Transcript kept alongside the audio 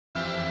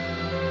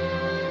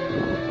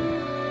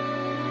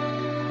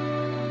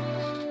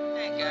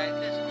Hey guys,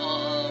 this is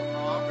all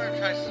I'm gonna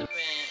try to submit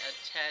a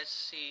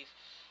test, see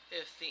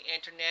if the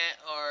internet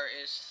or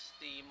is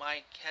the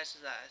mic test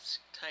that's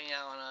cutting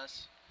out on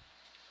us.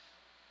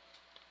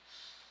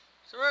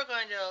 So we're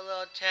going to do a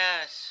little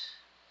test.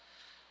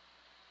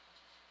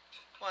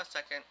 1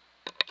 second.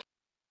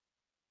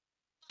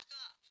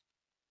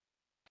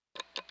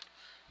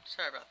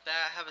 Sorry about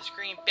that. I have a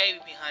screaming baby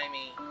behind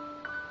me.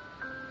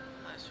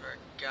 I swear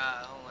to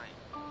God, oh my.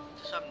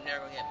 Just I'm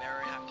never gonna get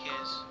married and have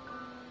kids.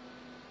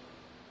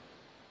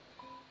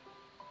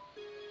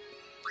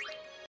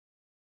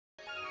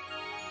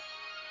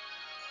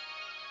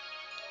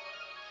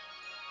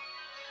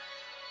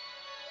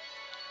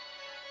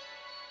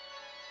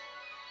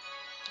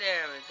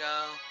 There we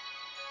go.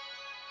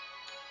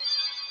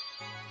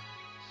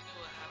 See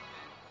what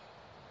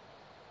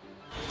happened.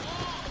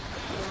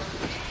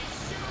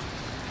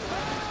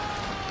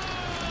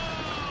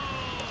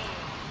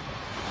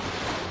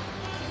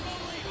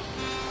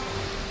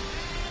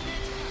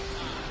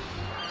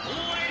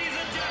 Ladies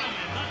and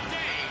gentlemen, the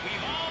day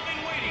we've all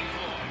been waiting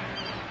for.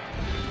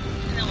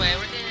 Anyway,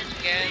 we're doing this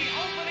again. The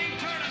opening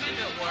tournament See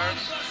if it of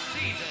works. the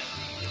season.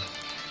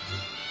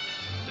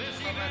 This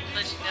Oh, my event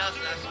glitch now, so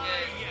that's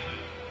good.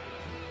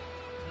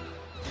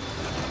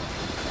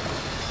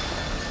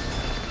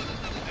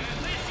 And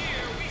this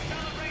year we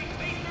celebrate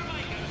Mr.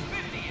 Micah's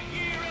 50th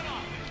year in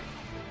office.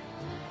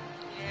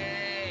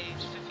 Yay,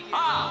 just a few years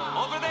Ah,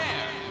 old. over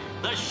there.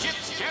 The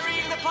ships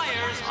carrying the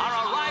players are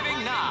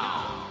arriving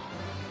now.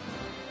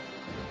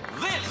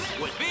 This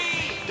would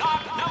be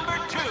dock number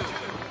 2.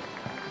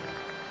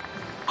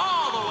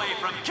 All the way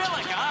from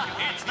Killica,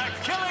 it's the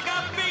Killica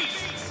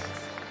Beasts.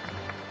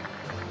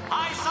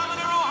 High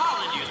Summoner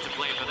O'Holland used to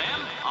play for them,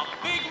 a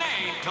big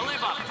name to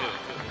live up to.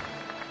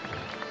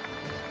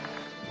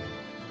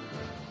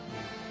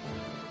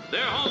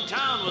 Their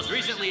hometown was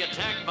recently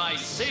attacked by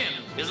Sin,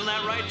 isn't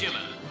that right, Jimmy?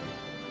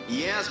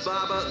 Yes,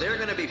 Baba, they're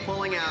going to be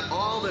pulling out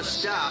all the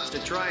stops to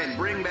try and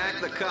bring back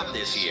the cup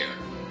this year.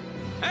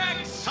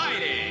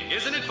 Exciting,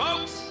 isn't it,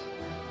 folks?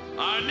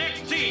 Our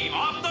next team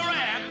off the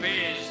ramp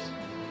is...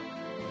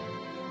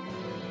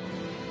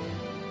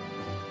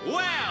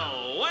 Well.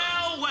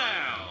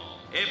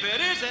 If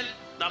it isn't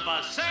the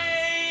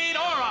Besaid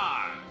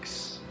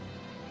Aurochs.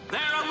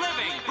 They're a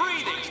living,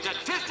 breathing,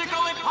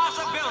 statistical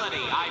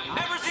impossibility. I've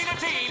never seen a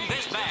team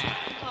this bad.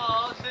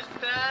 Oh, is this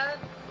bad?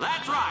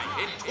 That's right.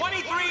 In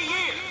 23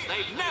 years,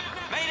 they've never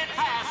made it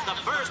past the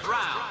first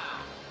round.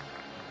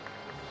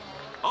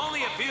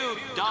 Only a few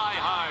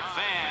die-hard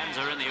fans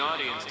are in the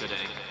audience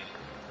today.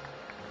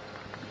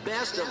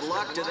 Best of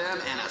luck to them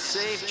and a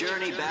safe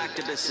journey back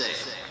to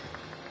Besaid.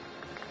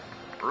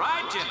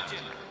 Right, Jim?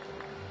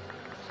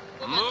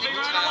 Moving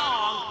right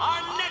along,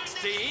 our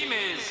next team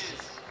is...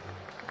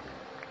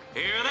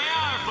 Here they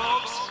are,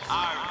 folks.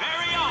 Our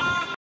very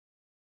own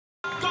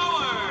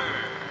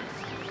goers.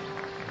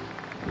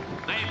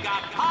 They've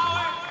got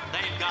power,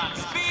 they've got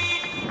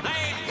speed,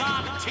 they've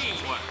got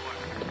teamwork.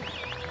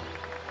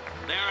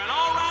 They're an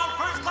all-round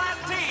first-class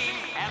team,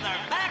 and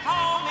they're back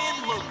home in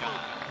Luca.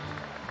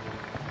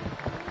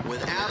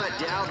 Without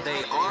a doubt,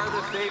 they are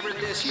the favorite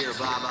this year,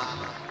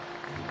 Baba.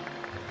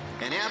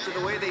 And after the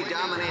way they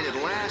dominated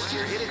last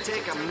year, it'd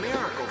take a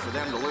miracle for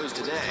them to lose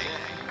today.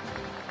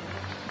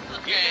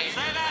 You can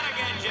say that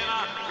again,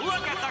 Jenna.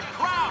 Look at the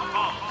crowd,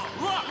 folks.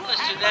 Look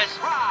Listen, at that's- the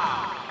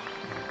crowd.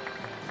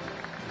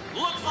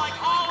 Looks like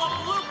all of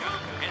Luca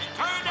has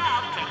turned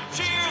out to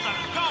cheer the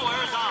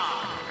goers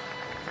on.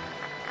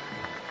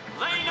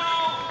 They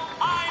know,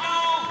 I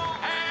know,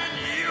 and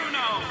you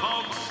know,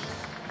 folks.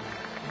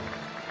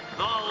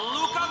 The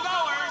Luca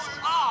goers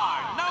are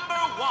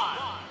number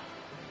 1.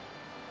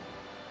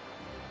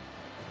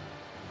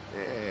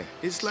 Yeah,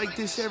 it's like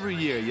this every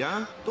year,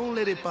 yeah? Don't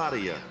let it bother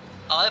you.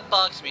 Oh, it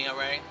bugs me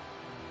already.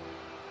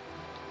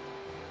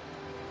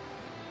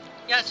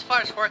 Yeah, as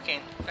far as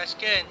working, that's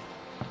good.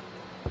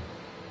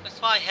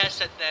 That's my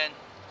headset then.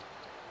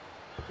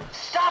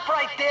 Stop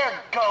right there,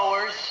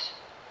 goers!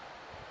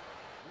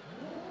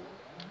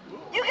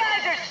 You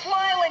guys are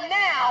smiling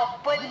now,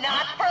 but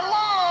not for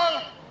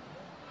long!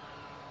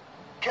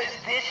 'Cause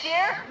this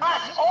year,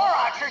 us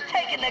Aurochs are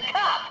taking the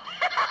cup!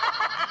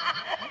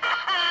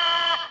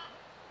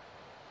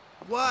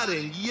 What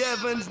in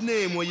Yevon's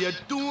name were you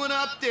doing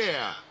up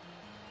there?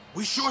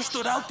 We sure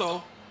stood out,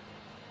 though.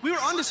 We were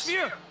on the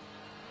sphere.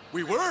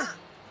 We were.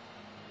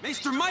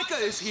 Maester Micah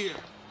is here.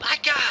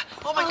 Micah!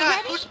 Oh my God,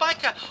 Already? who's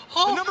Micah?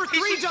 Oh, The number 3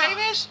 is he job.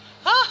 famous?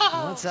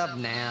 Oh. What's up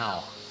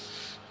now?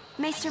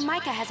 Maester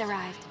Micah has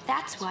arrived,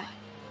 that's what.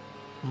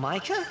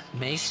 Micah?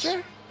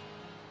 Maester?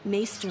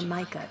 Maester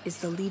Micah is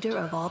the leader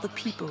of all the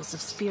peoples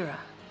of Spira.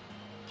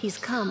 He's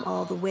come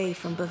all the way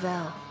from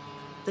Bavel.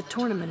 The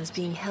tournament is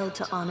being held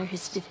to honor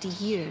his 50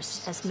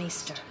 years as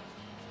Maester.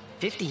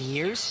 50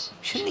 years?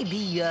 Shouldn't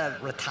he be,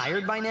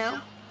 retired by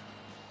now?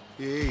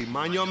 Hey,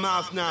 mind your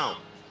mouth now.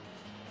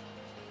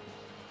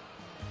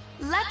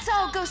 Let's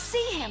all go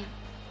see him.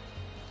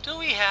 Do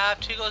we have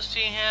to go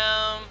see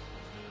him?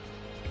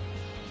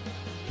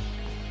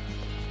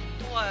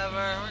 What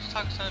whatever. We're just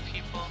talking to some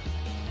people.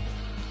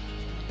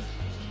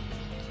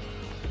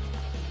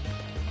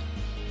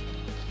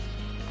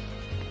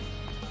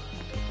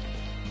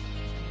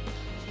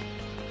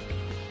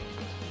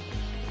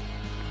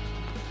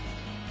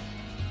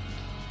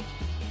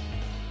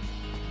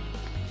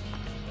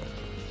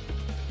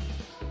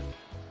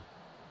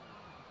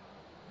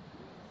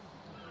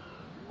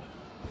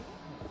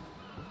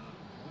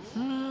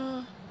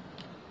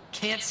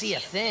 Can't see a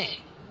thing.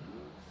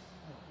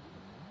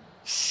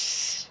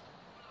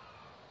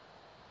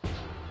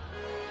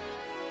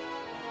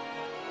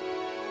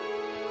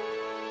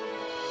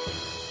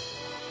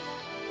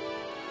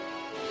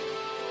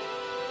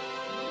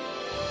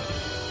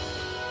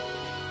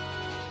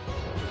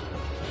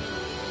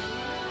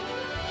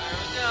 There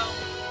we go.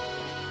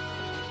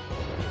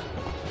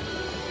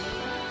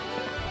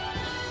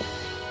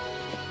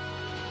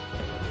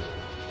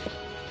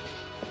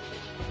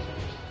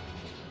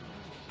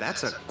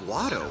 That's a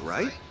Guado,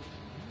 right?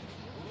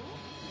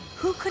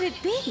 Who could it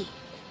be?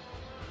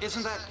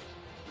 Isn't that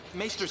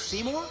Maester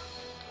Seymour?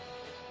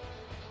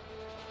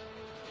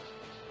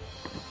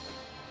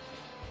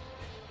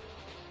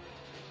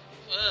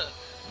 Ugh.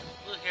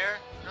 Blue hair,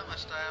 not my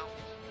style.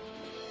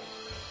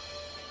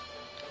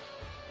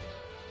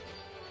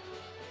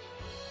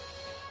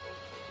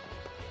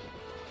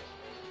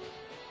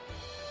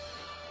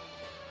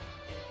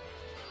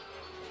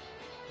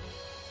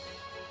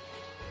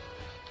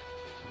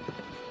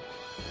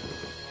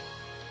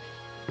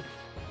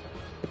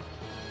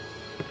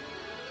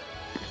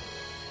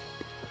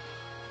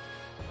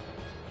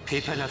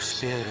 People of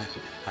Spirit,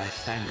 I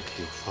thank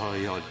you for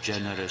your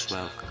generous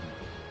welcome.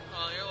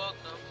 Oh, you're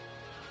welcome.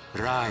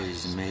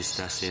 Rise,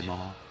 Maester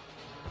Seymour,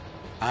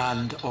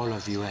 and all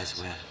of you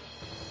as well.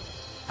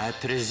 I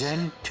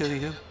present to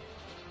you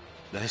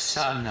the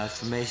son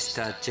of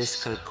Maester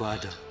Giskel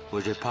Guado,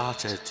 who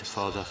departed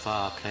for the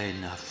far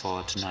plain a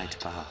fortnight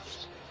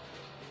past.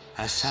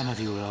 As some of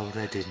you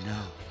already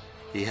know,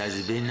 he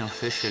has been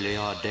officially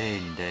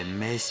ordained a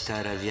Maester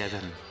of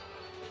Yevon.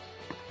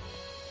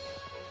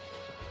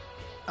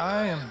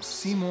 I am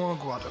Seymour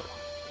Guado.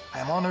 I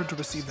am honored to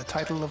receive the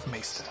title of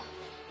Maester.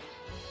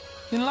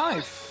 In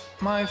life,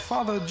 my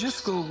father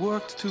Giskel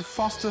worked to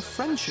foster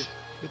friendship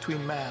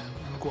between man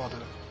and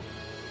Guado.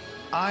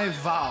 I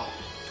vow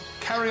to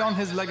carry on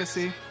his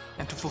legacy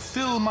and to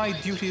fulfill my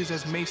duties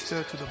as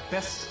Maester to the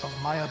best of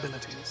my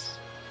abilities.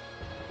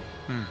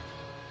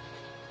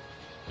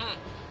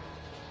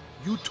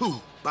 You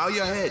too. Bow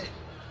your head.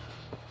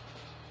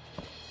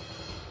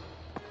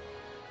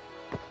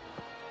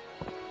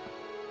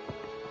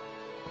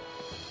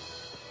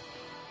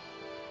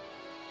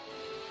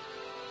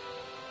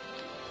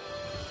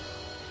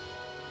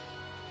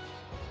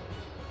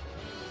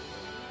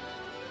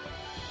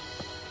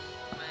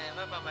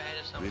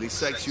 Really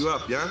psychs you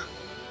up, yeah?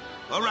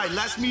 All right,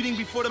 last meeting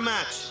before the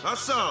match.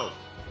 Hustle!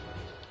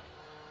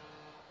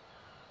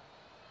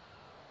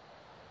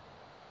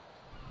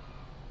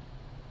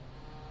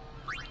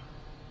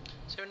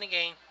 See you in the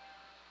game.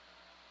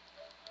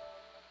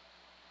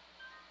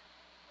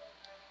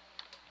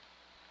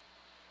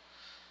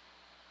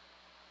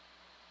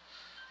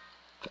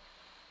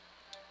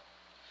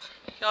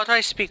 Okay, I'll try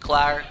to speak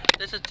louder.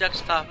 This is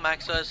desktop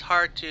mic, so it's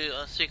hard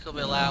to speak a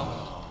bit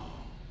loud.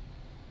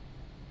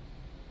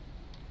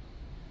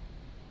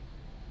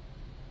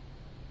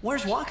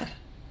 Where's Waka?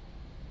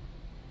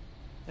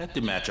 At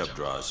the matchup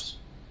draws.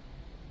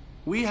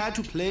 We had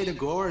to play the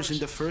Gorers in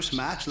the first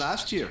match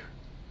last year.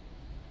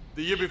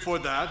 The year before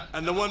that,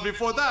 and the one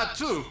before that,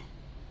 too.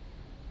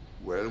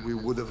 Well, we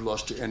would have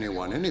lost to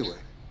anyone anyway.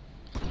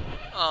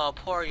 Oh,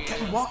 poor you.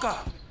 Get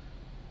Waka!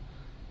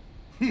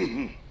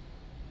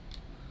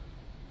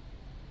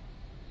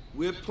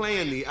 We're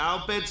playing the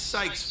Albed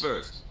Sykes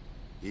first.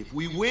 If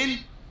we win,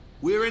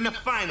 we're in the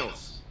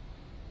finals.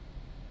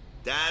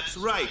 That's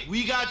right,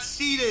 we got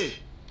seeded.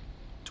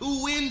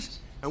 2 wins,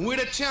 and we're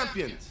the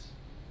champions.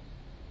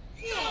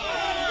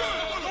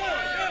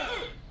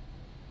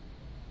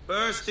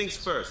 First things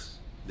first.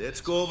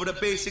 Let's go over the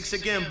basics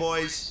again,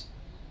 boys.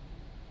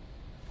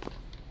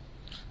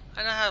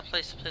 I know how to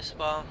play this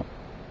ball.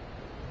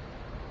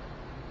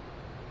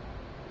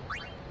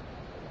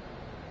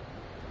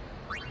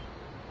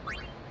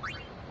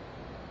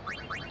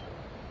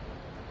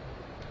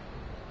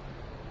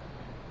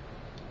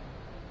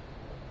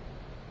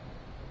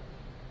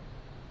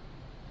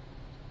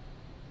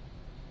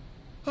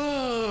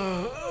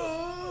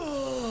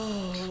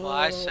 That's what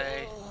I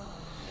say.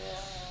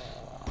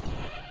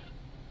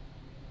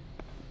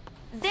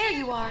 There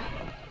you are.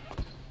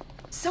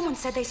 Someone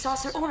said they saw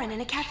Sir Orin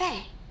in a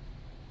cafe.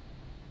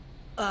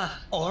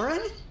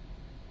 Orin?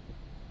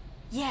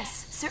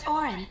 Yes, Sir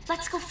Orin.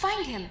 Let's go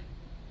find him.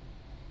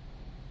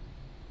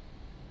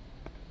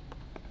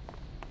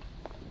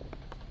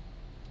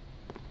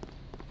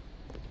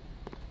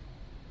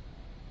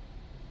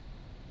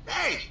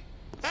 Hey!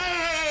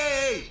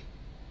 Hey!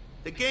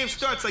 The game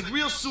starts like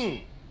real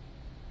soon.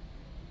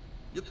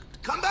 You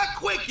come back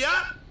quick,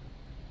 yeah?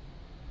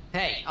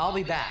 Hey, I'll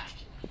be back.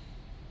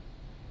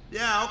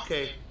 Yeah,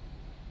 okay.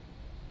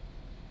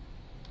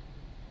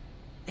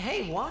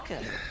 Hey,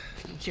 Waka.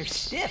 You're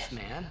stiff,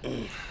 man.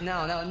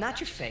 No, not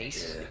your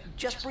face.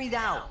 Just breathe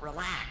out.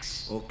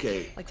 Relax.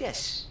 Okay. Like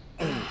this.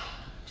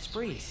 Just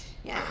breathe.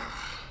 Yeah.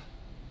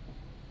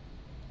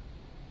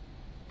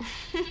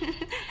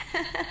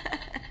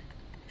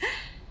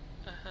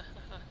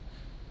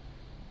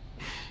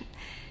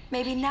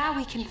 Maybe now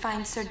we can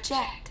find Sir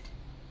Jet.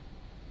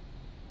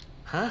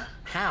 Huh?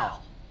 How?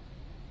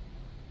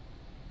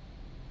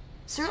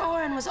 Sir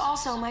Orin was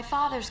also my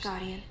father's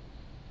guardian.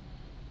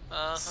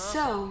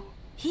 So,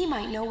 he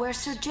might know where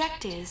Sir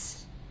Jet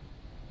is.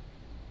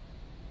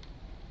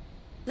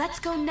 Let's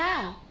go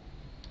now.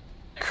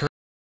 Occurred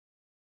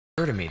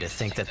to me to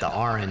think that the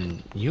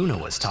Orin Yuna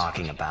was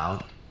talking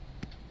about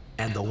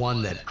and the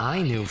one that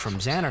I knew from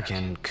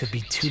Xanarkand could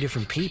be two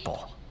different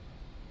people.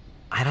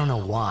 I don't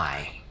know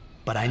why,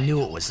 but I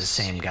knew it was the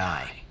same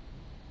guy.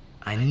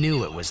 I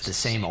knew it was the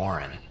same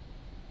Orin.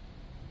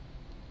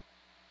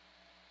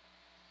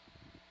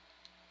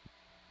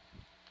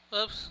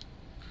 Oops.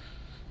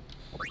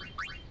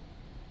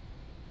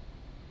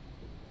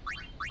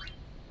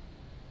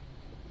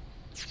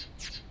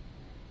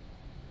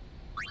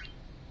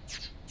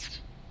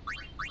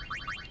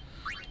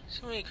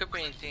 Should we equip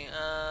anything?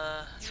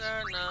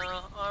 There,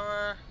 no.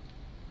 Armor.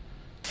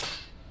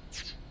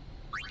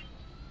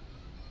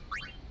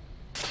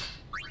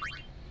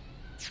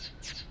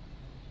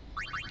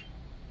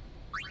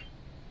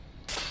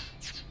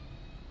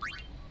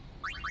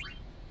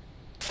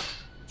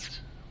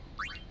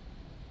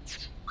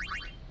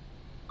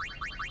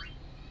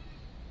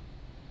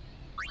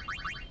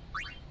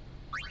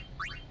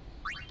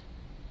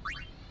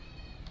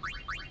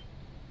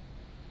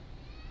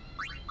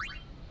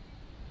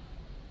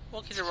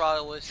 We'll keep the rod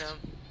of wisdom.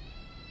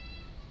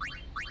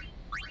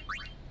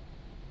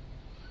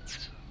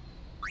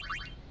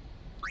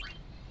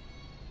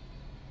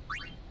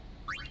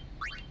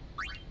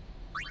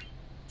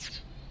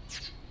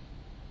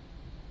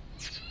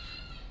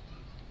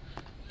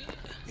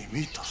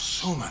 Imito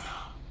Sumana.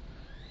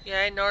 Yeah,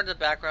 I ignored the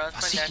background.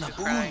 It's my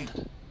natural crying.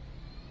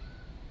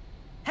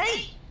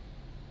 Hey!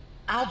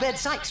 Albed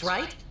Sykes,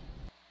 right?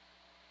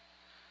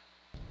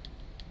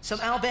 Some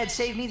Albed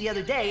saved me the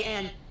other day,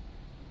 and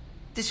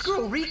this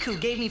girl Riku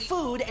gave me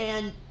food,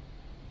 and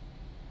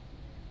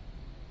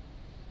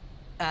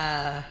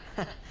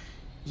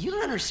you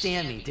don't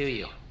understand me, do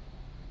you?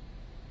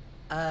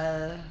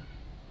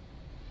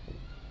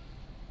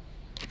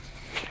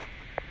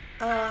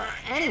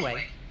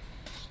 Anyway,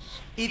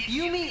 if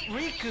you meet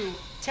Riku,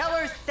 tell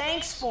her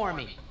thanks for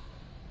me.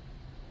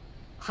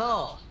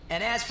 Oh,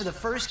 and as for the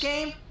first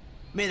game,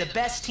 may the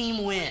best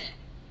team win.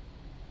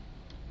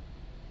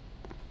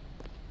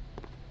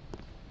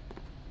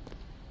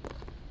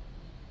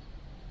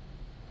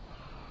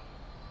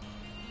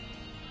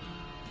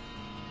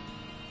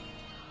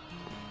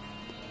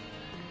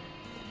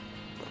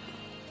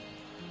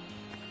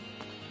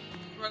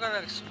 We're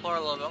gonna explore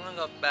a little bit. I'm gonna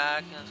go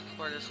back and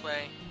explore this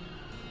way.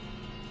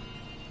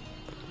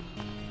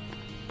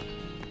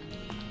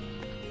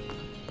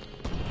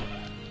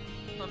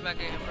 Go back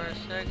in for a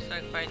sec, so I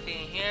can find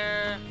anything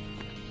here.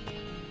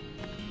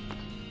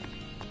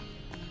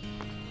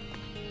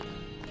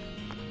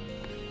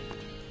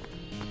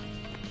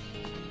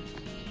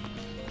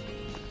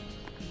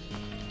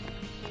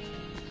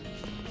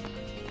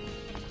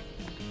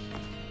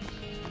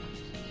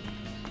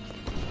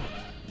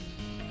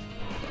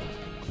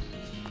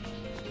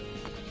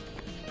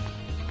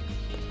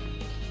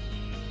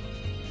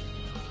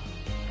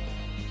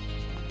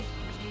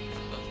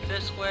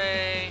 This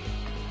way.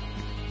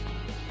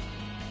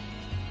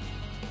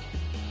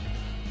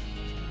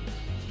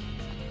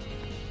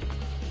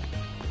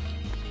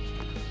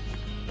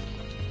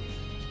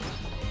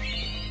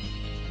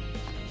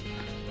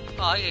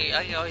 Oh,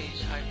 I can always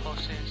use high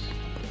potions.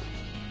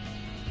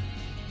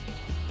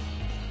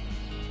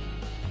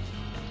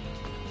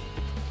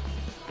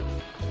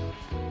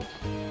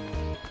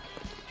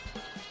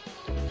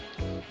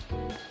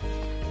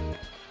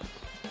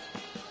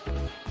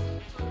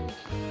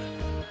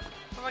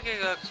 I'm gonna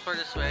go explore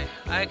this way.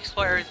 I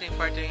explore everything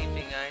before I do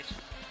anything, guys.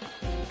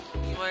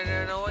 You might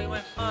never know what you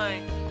might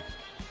find.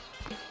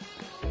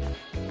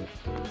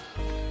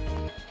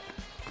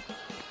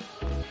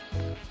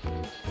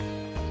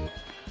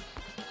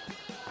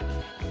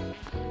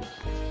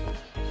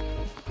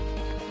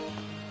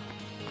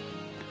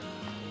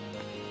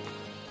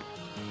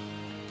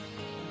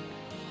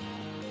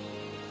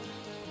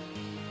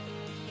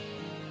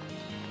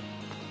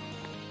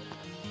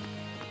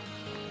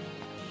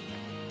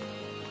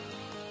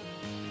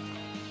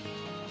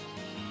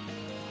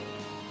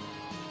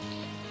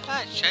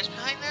 Got a chest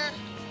behind there?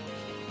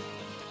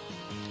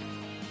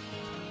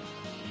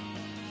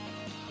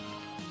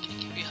 Can't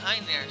get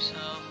behind there, so...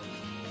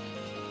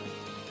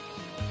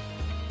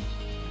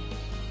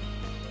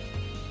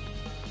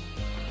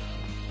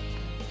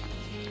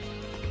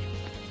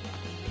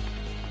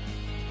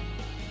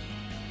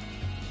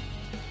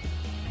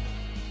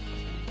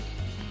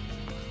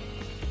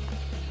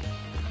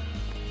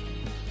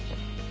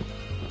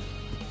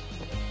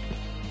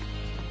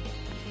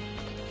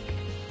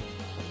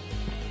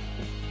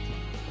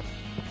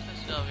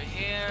 go over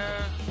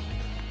here.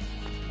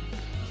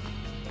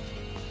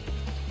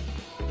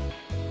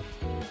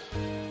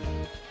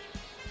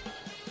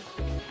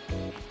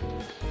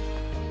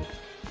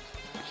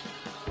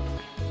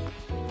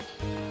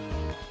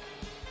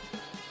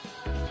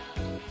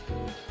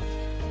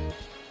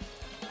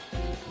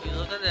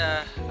 Look at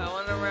that. I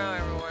went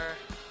around everywhere.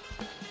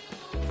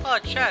 Oh,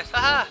 chest.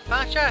 Aha!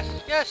 Found chest.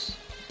 Yes!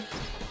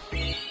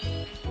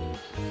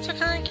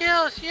 600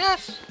 kills.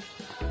 Yes!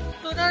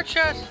 Look at our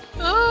chest.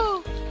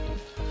 Ooh!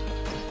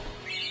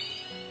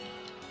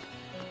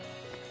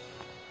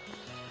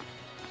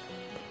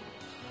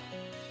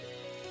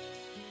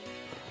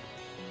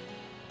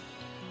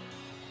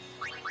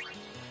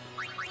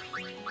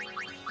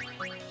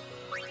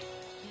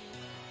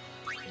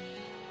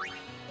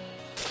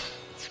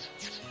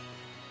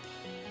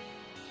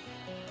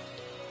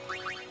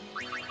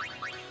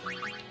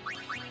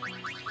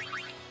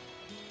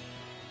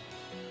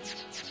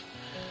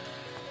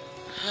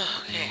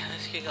 Okay,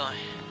 let's get going.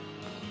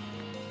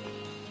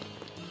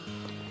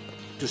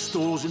 The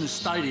stalls in the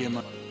stadium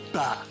are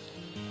back.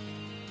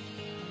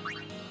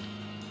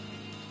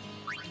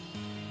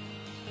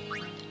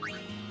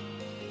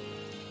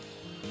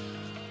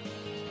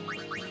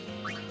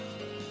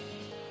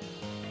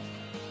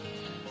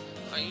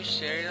 Are you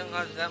serious? I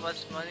got that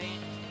much money?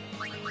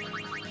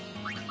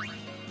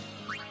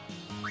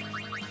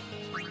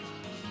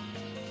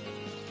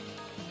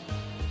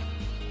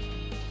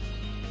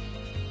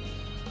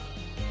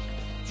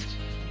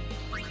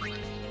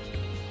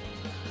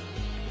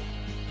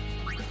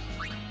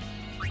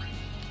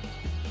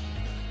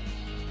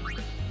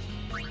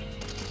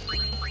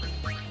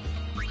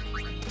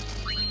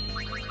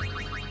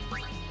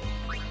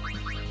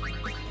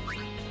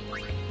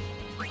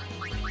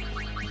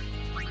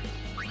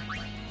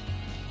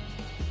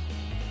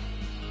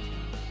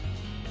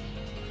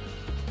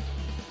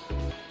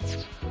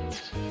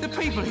 The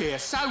people here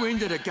so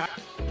into the game.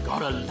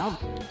 Gotta love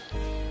it.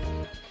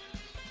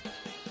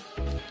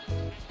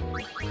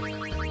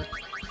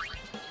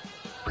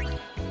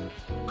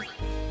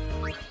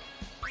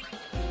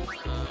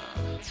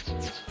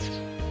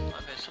 I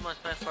bet so much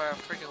money for a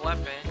freaking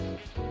weapon.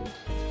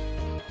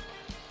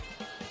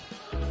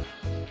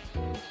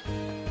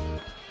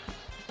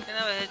 Okay,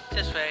 now hit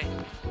this way.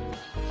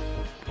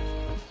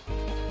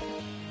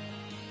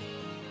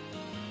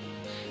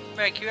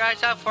 Right, keep your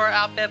eyes out for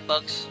outbid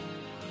books.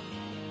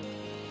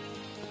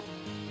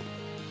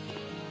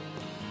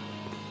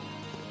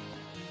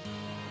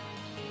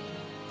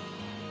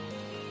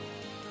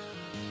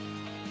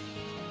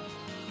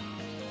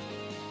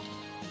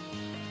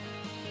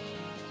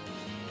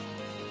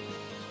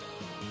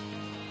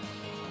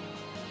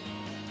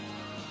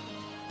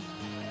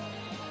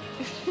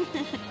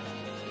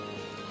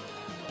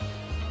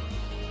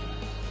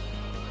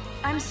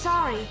 I'm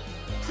sorry.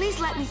 Please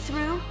let me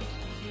through.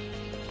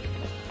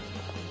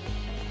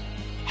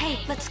 Hey,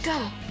 let's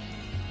go.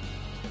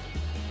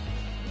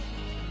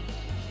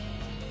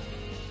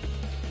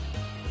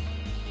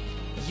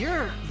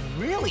 You're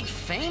really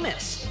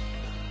famous.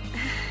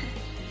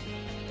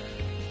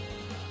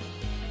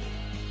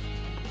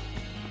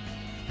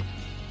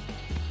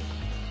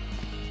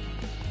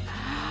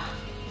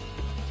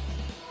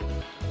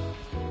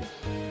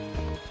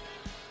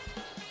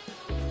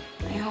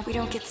 I hope we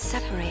don't get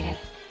separated.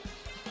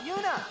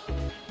 Yuna!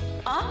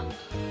 Huh?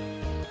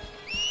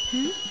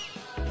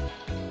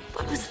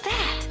 What was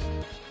that?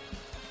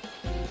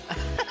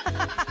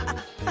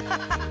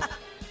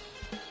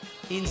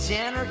 In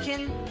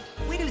Xanarkin,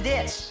 we do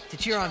this to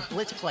cheer on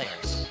blitz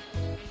players.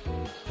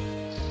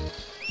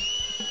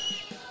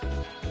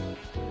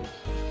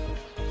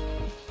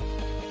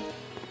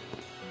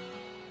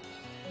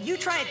 You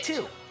try it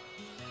too.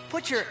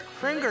 Put your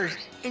fingers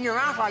in your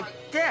mouth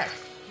like this.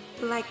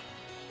 Like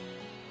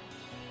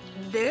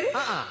this?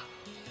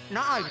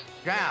 Not like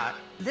that.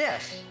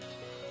 This.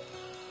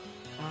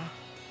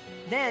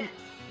 Then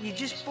you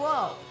just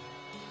blow.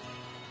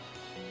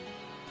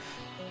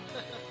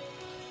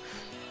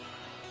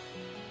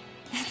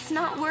 It's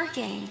not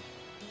working.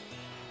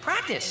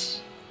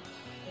 Practice.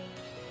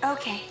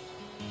 Okay.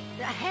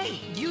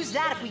 Hey, use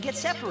that if we get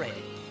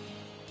separated.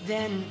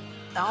 Then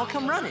I'll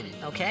come running,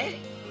 okay?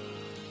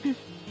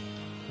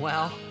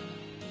 Well,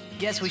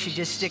 guess we should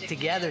just stick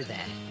together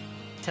then.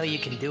 Till you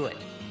can do it.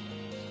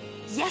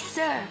 Yes,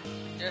 sir.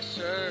 Yes,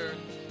 sir.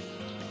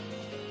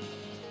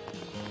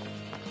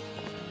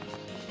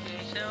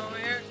 Anything over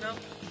here? No.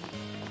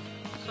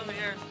 What's over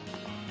here?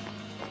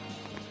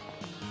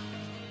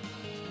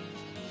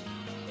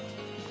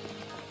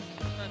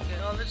 Okay,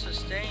 oh, this is a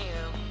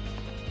stadium.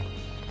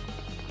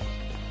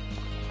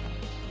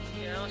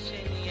 Yeah, I don't see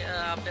any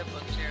outfit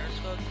books here. Let's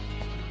go.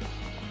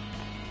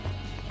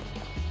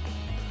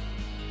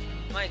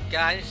 My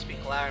God, I need to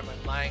speak louder,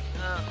 my mic.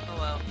 Oh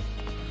well.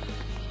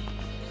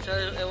 So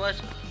it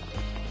was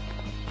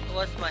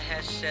my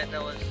headset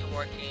that was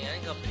working. I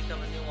didn't go pick up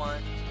a new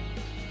one.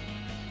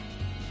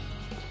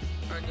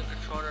 Or a new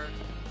controller.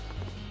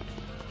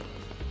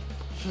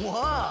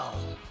 Whoa!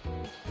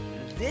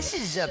 This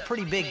is a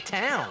pretty big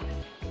town.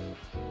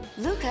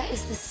 Luca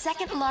is the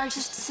second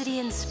largest city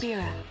in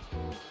Spira.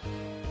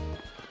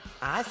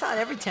 I thought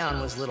every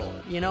town was little.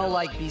 You know,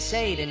 like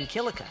Besaid and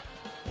Kilika.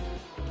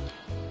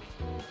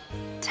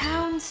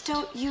 Towns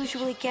don't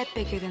usually get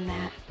bigger than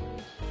that.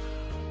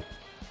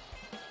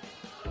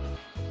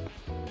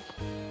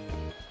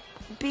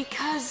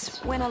 Because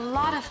when a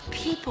lot of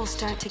people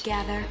start to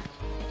gather...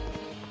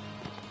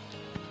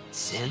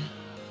 Sin?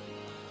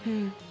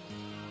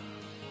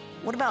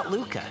 What about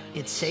Luca?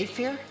 It's safe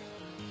here?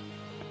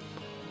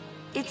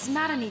 It's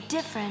not any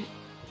different,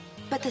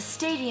 but the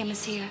stadium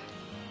is here.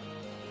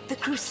 The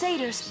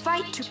Crusaders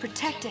fight to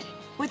protect it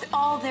with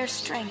all their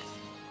strength.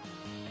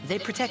 They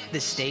protect the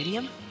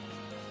stadium?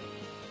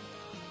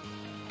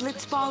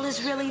 Blitzball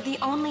is really the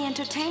only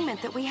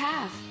entertainment that we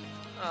have.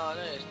 Oh,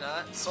 no, it's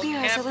not.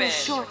 Spira is a little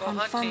short on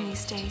fun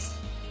these days.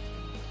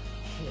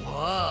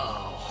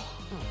 Whoa.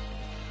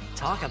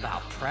 Talk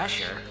about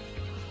pressure.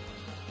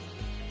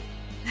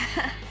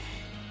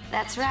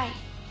 That's right.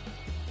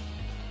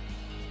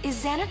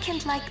 Is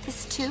Xanarkand like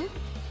this too?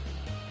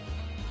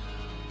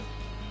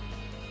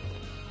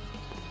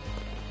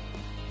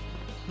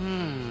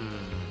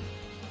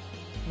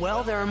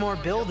 Well, there are more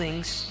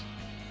buildings,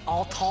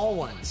 all tall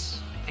ones,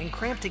 and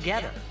cramped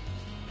together.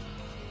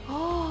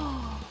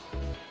 Oh.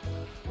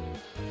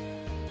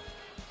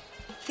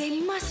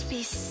 They must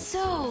be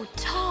so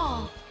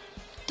tall.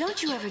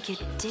 Don't you ever get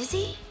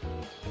dizzy?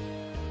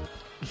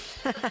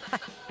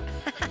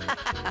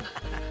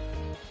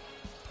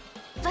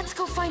 Let's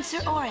go find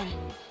Sir Orin.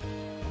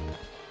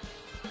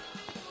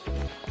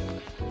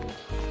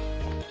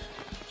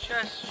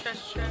 Chest.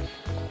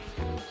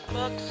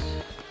 Books.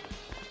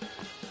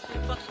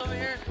 Any books over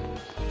here?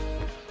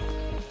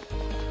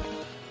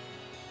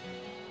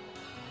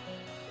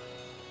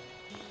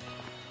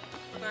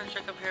 I'm gonna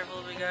check up here a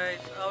little bit, guys.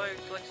 Always,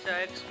 like I said,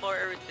 I explore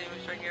everything.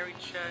 We're starting every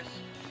chest.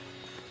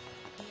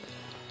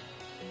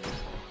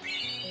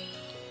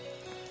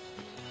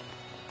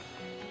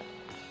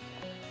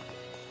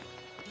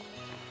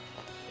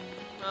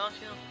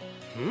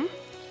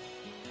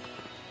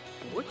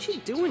 What you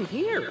doing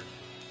here?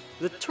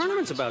 The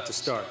tournament's about to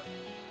start.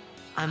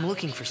 I'm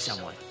looking for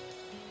someone.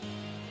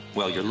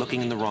 Well, you're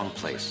looking in the wrong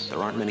place. There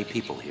aren't many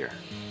people here.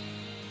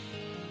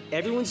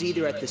 Everyone's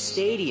either at the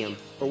stadium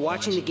or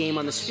watching the game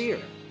on the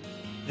Sphere.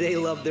 They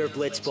love their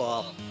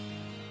blitzball.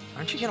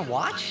 Aren't you gonna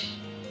watch?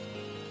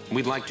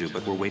 We'd like to,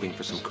 but we're waiting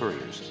for some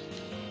couriers.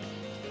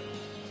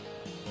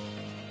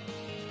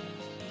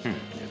 They're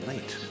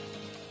late.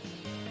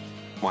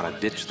 Want to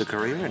ditch the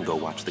courier and go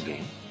watch the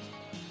game?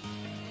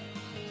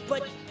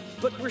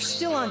 But we're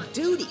still on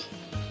duty.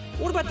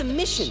 What about the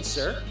mission,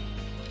 sir?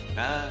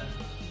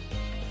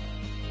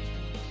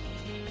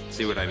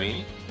 See what I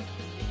mean?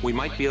 We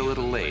might be a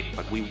little late,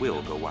 but we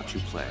will go watch you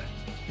play.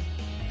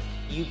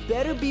 You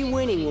better be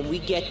winning when we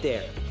get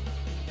there.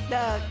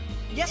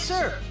 Yes,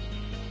 sir.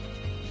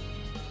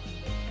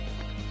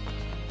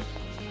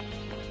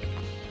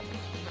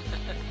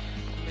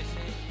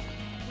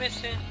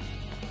 Missing.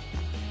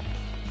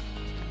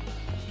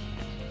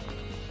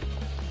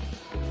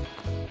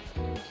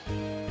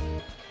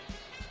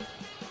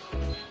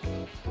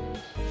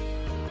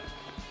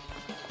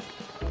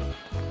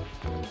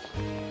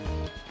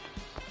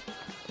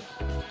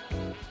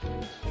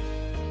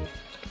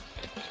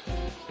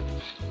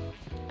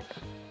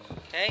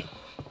 Okay,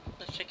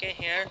 let's check in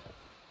here.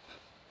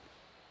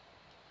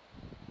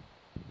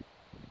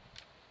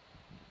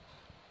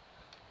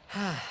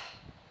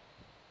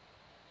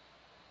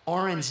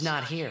 Orin's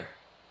not here.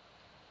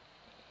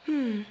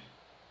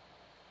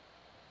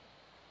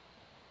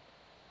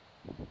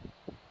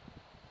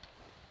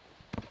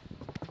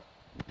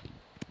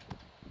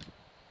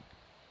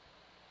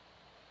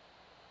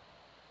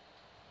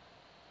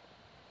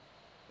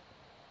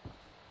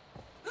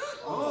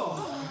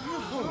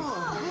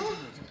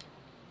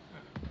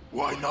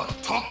 Why not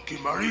talk,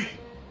 Kimari?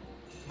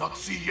 Not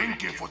see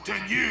Yenke for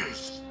 10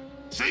 years.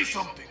 Say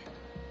something.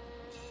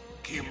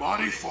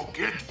 Kimari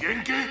forget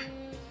Yenke?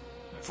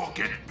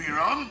 Forget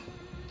Biran?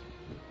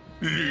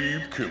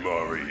 Leave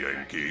Kimari,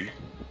 Yankee.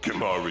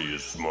 Kimari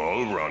is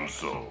small,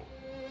 Ranso.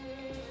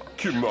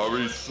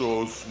 Kimari's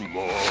so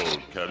small,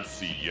 can't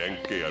see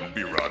Yankee and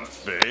Biran's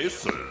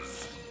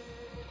faces.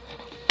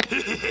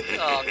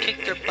 Oh,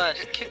 kick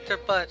their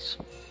butts.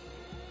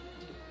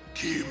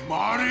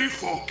 Kimari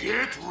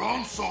forget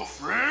Ronso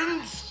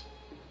friends?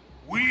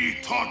 We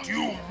taught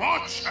you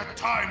much at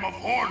time of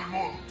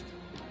Hornmund.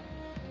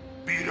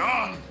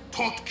 Biran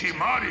taught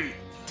Kimari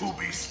to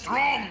be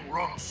strong,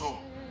 Ronso.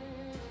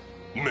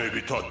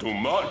 Maybe taught too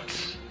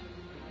much.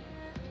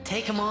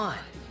 Take him on.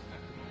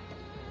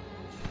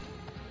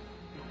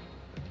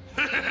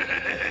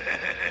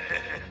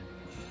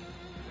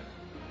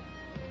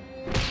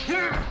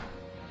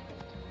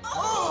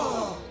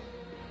 Oh!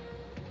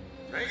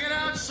 Bring it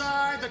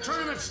outside. The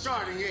tournament's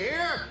starting, you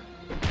hear?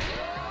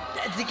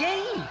 The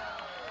game!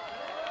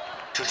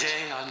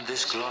 Today, on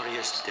this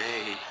glorious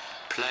day,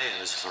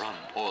 players from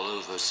all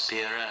over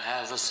Spira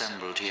have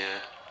assembled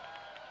here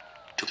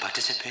to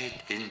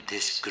participate in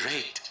this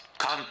great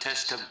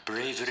contest of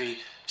bravery,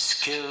 skill,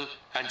 skill,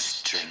 and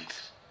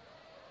strength.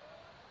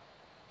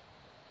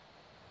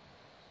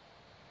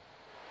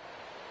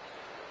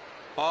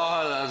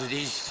 All of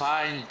these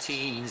fine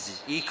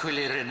teams,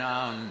 equally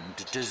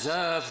renowned,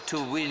 deserve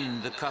to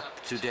win the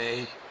cup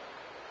today.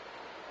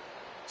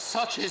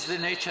 Such is the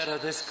nature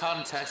of this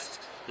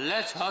contest.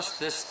 Let us,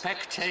 the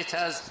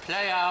spectators,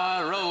 play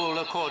our role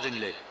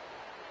accordingly.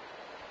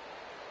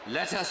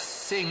 Let us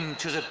sing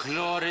to the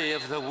glory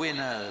of the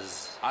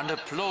winners and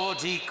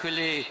applaud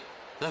equally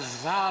the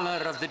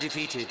valor of the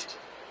defeated.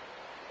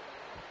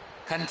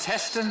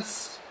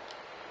 Contestants,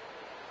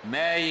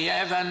 may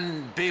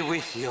heaven be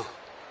with you.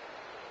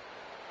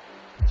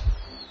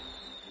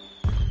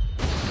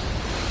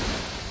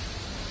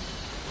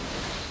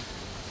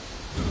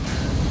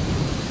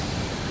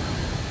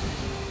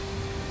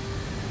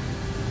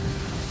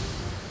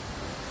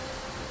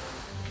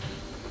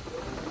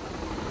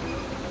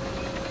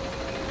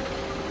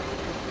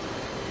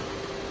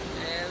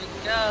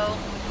 Go.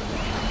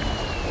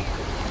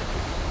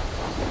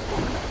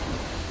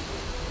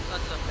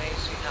 That's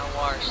amazing how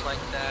water's like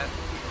that.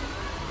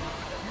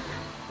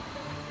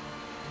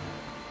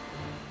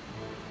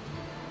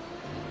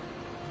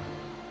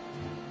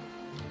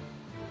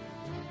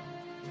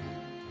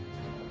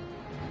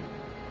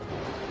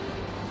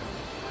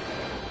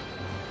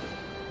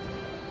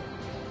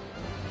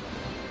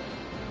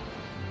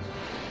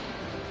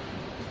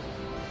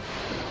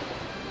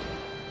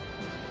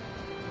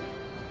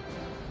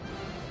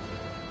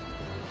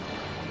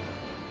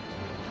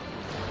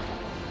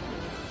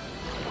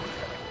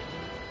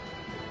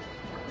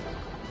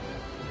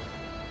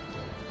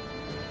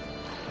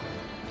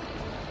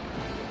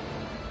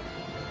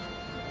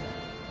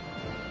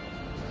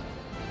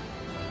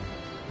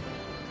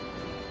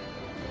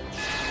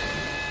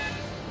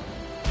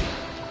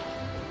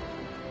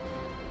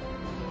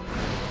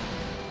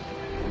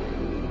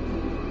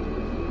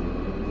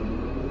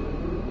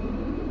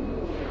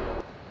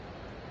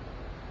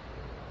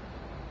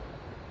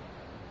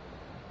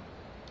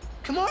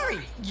 Kimari,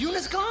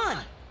 Yuna's gone!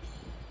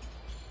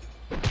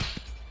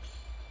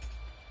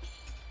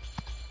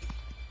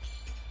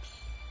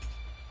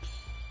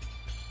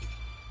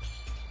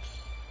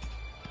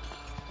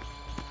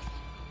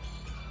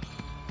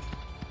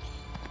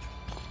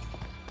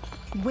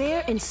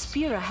 Where in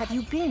Spira have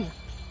you been?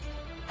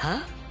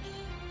 Huh?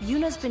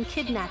 Yuna's been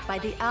kidnapped by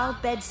the Al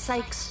Bhed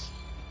Sykes.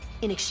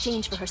 In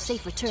exchange for her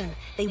safe return,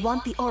 they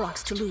want the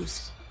Aurochs to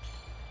lose.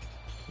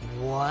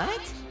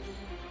 What?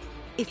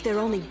 If they're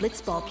only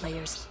blitzball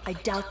players, I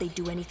doubt they'd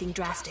do anything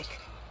drastic.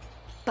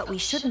 But we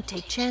shouldn't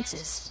take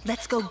chances.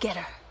 Let's go get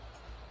her.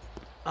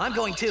 I'm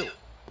going too.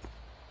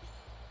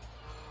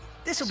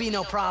 This'll be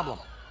no problem.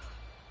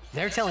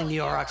 They're telling the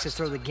Aurochs to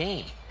throw the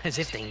game, as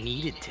if they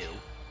needed to.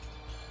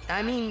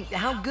 I mean,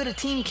 how good a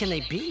team can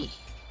they be?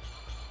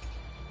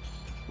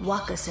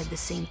 Waka said the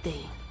same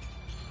thing.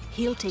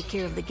 He'll take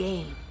care of the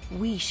game.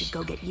 We should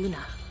go get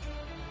Yuna.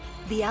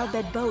 The Al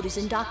Bhed boat is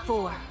in Dock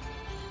 4.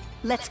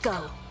 Let's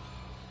go.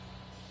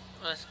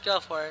 Let's go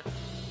for it.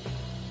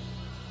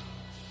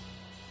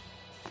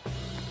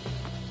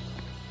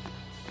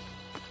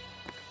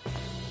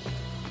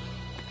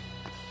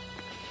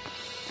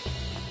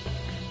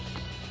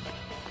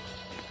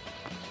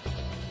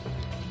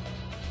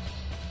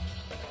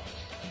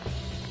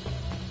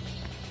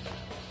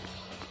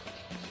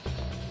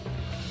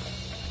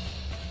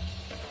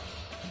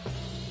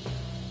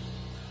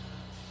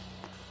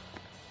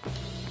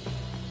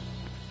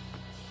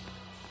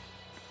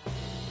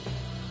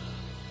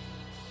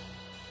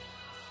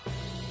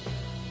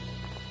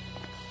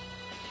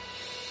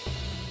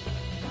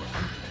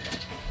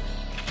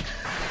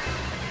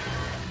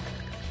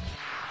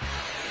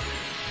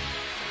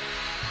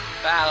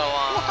 Battle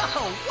on.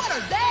 Whoa, what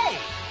are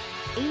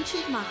they?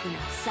 Ancient Machina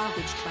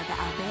salvaged by the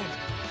Al Bhed.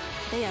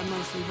 They are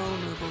mostly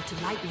vulnerable to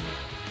lightning.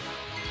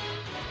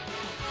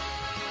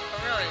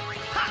 Oh, really?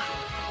 Ha!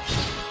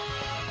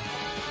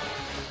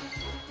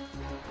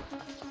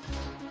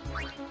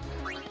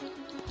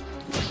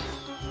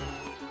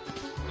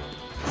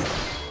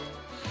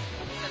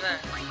 Look at that.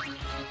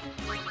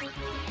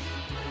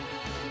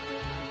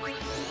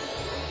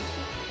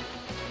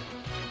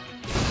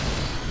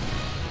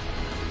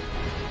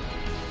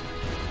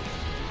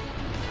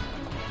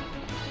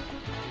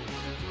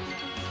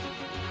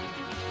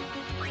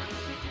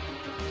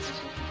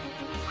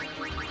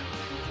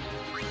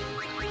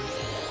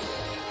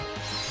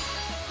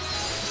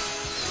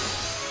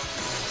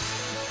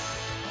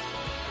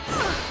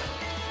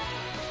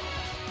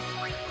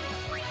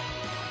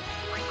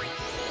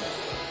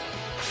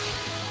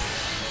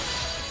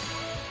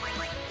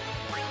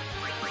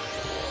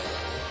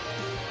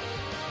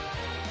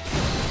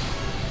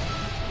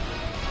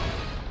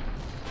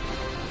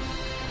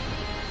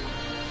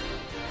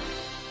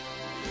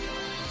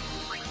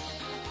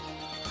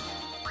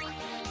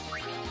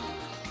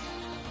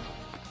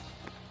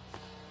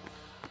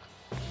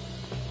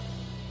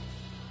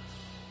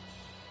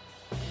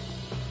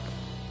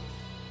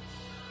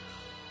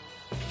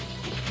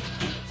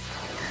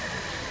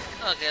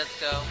 Okay,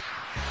 let's go.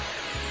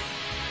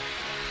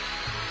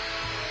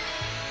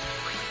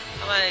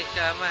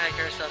 I might hack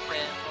herself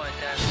in for my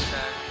dad's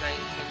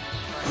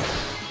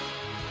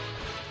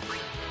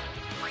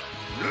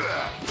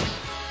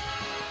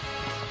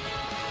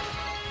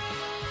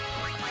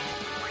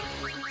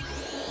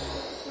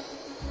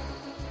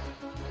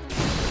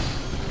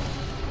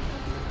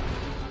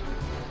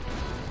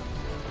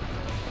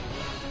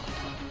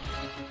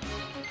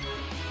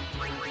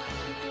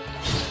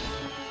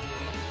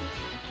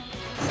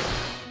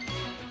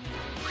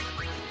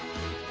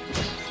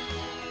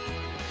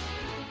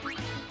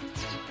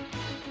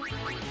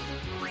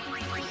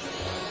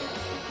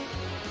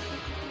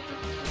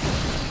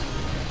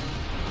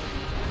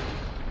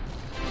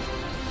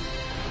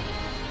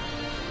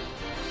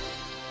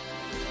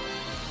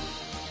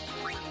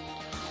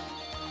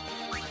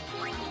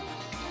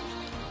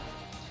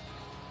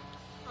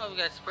Oh, we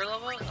got spur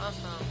level?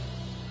 Awesome.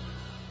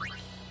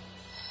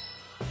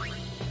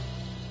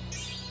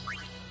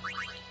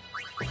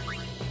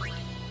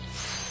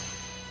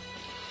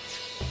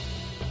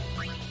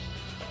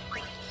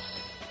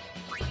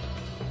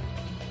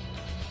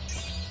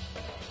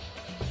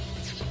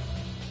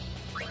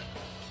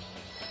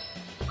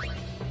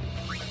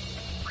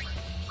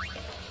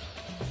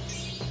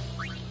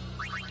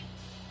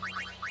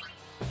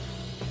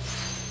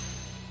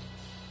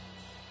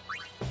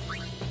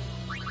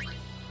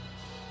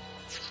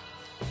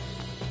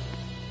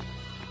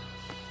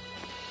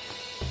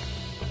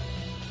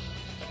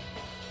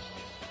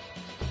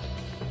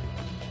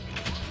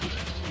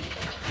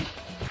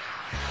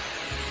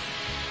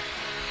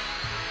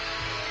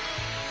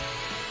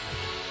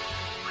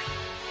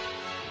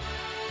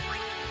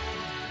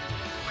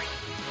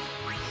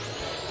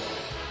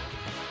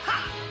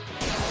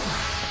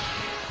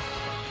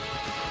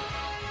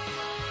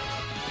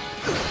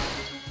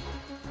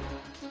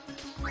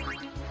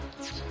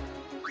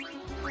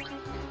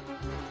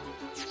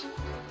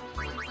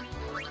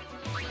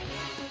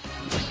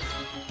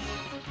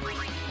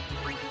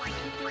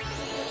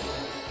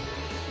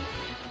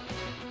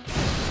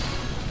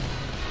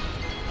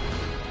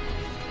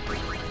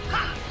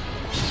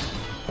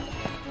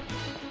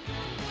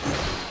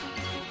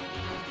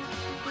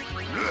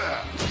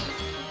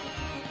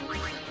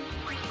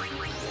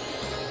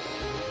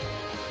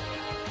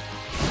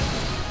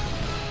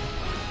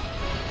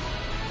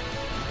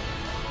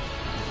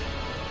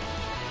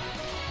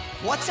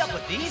 What's up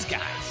with these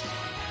guys?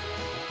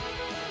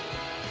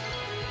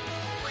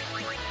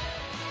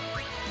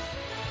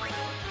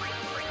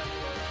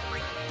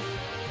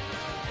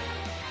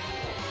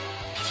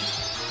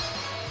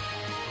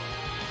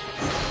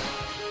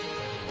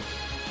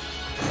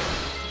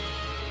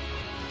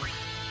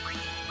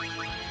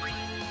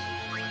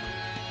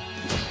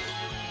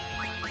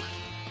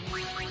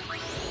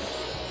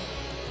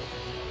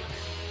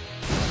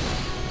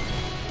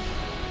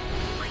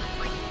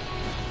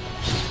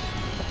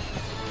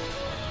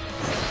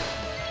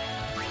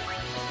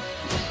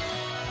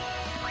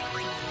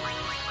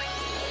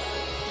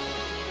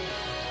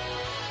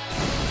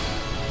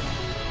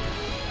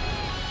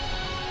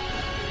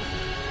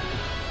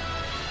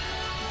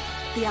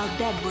 The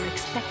Al-Bhed were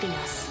expecting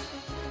us.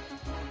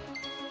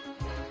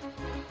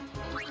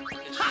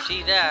 Did you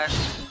see that?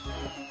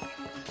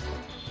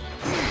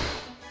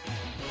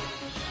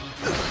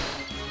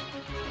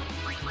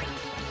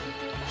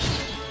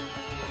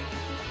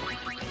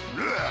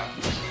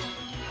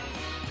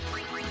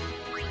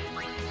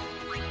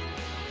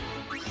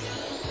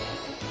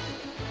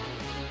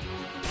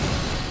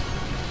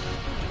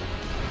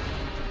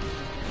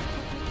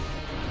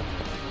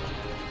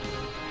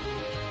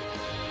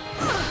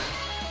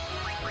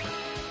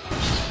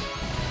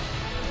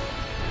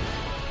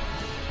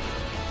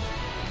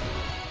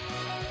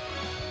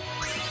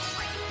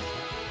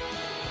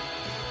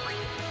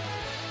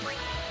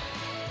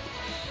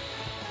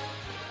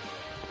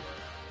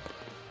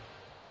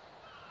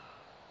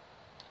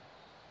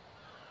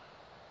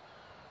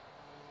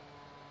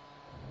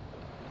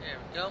 There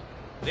we go.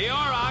 The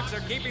Aurochs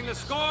are keeping the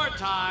score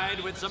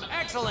tied with some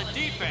excellent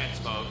defense,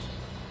 folks.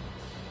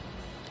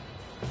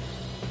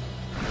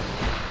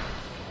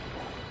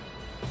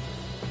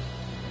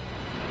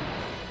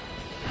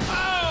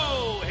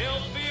 Oh, he'll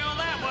feel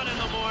that one in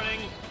the morning.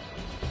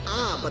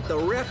 But the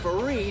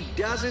referee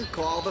doesn't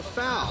call the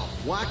foul.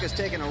 Waka's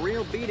taking a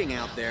real beating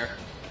out there.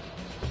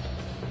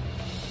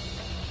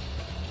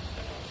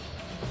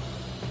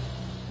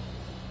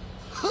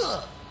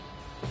 Huh!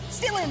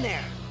 Still in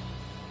there!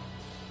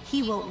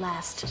 He won't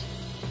last.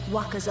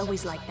 Waka's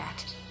always like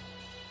that.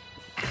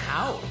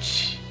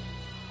 Ouch.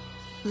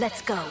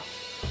 Let's go.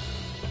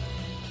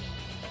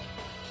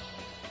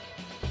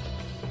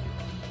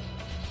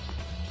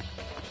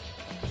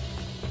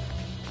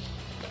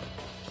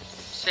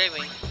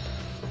 Saving.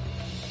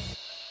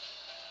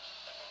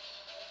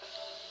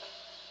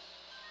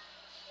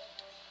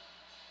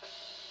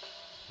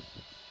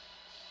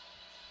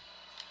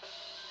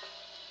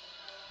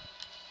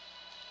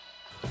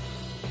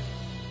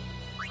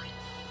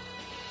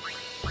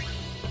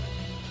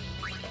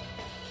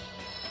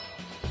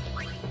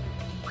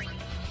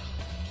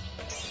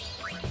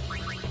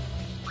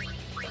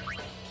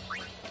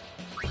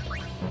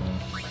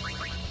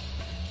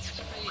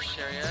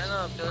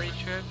 No ability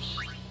trips.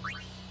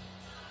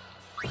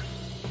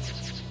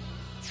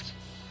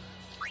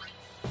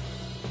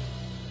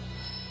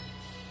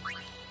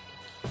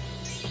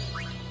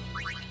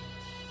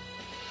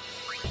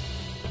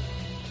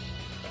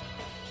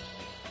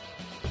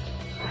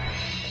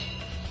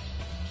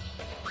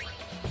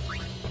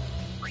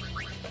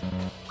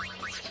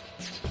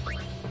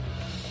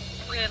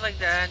 Okay, like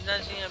that,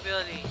 nudging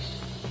abilities.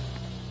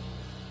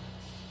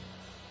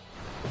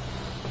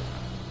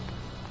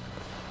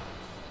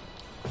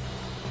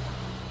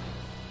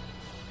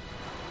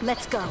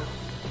 Let's go.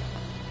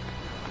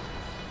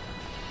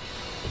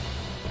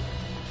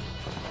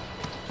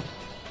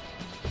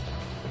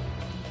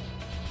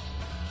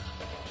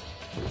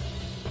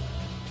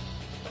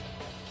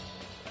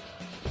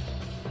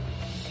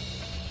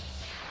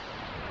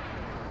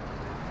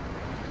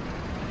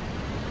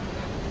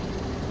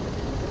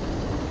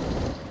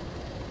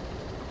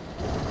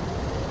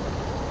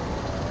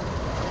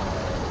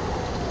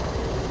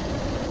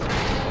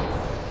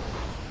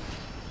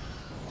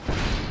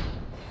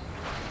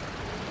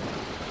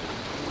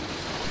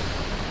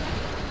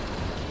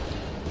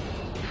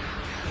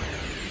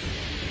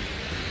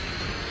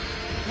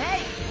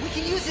 Hey, we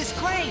can use this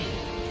crane!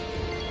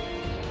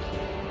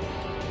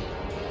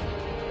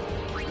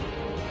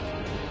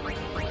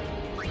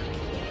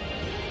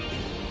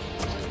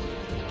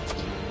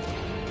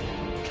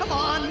 Come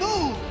on,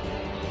 move!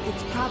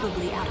 It's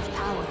probably out of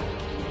power.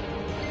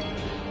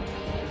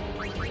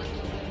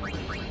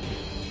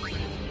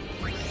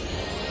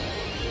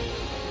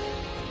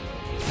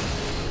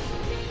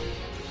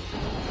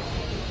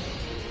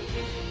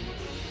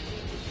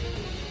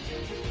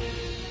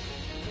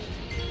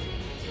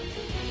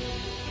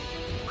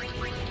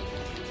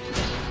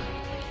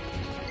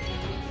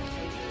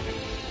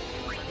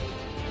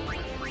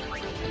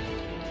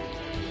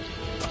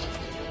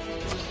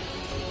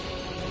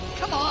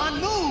 Come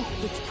on, move!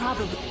 It's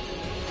probably...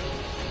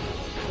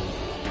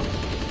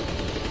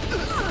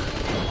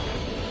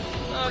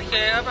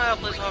 Okay, I'm not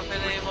Blitz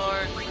Hoffman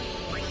anymore.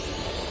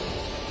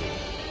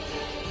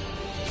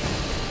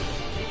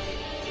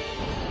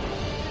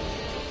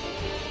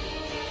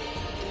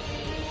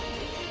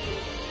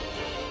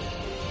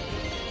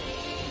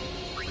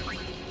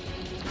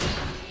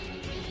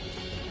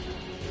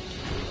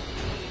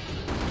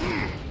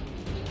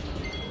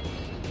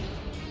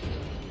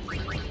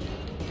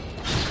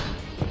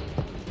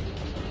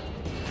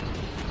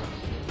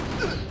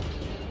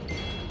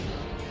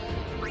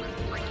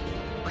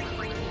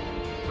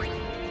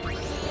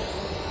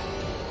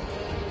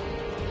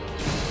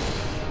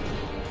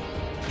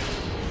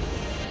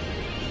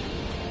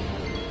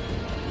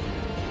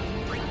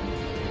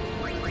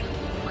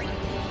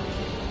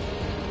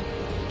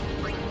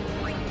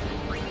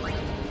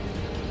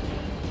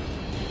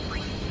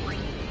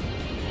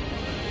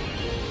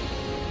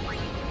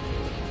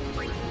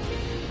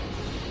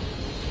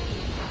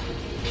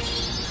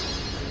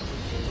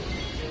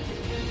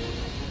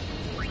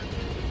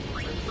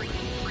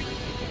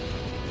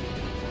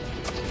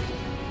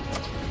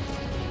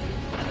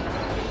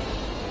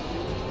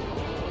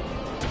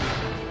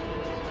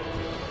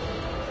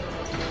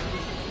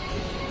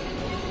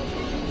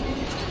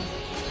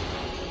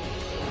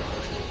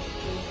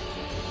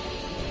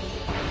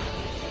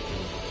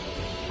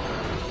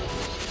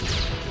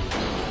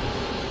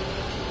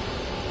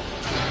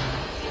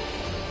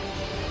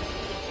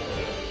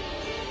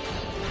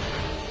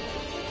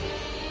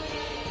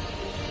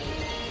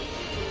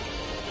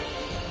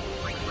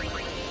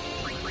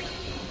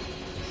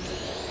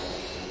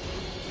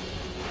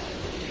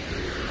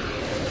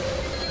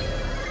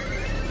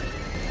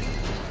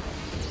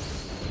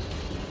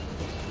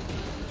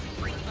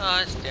 Oh,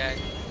 it's dead.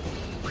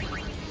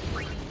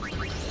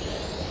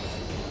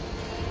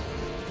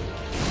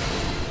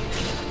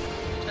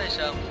 Say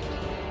so.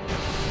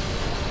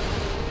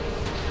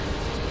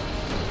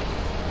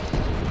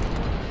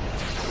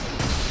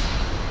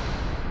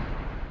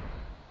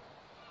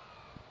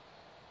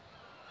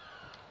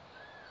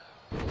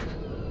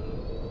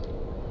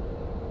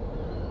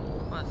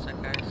 What's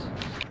that, guys?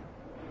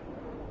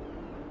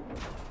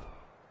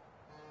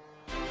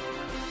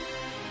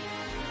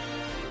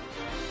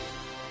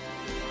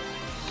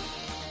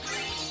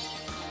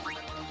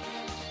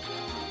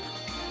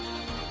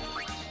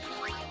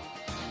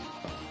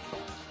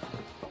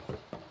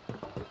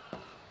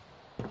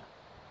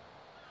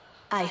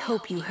 I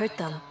hope you hurt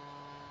them.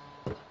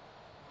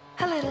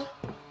 A little.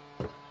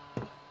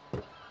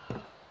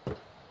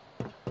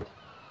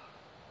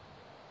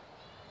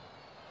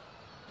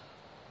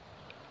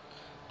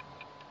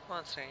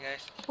 One second,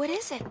 guys. What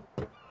is it?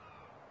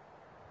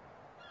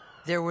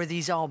 There were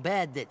these Al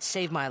Bhed that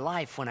saved my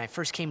life when I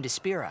first came to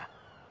Spira.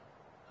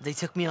 They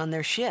took me on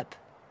their ship,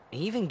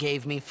 even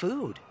gave me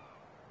food.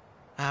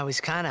 I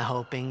was kind of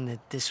hoping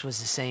that this was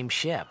the same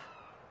ship,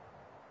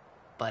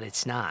 but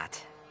it's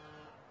not.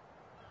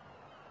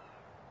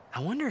 I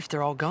wonder if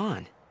they're all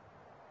gone.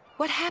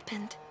 What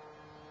happened?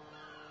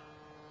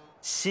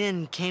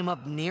 Sin came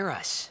up near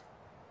us.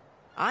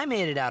 I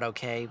made it out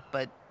okay,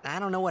 but I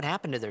don't know what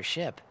happened to their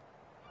ship.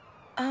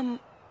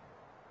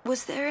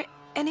 Was there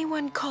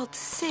anyone called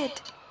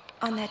Sid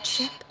on that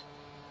ship?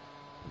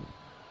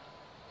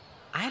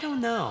 I don't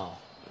know.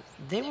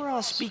 They were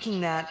all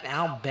speaking that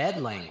Al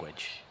Bhed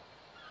language.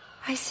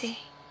 I see.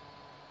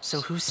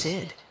 So who's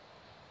Sid?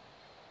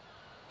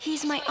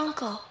 He's my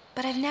uncle,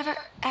 but I've never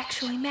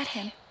actually met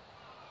him.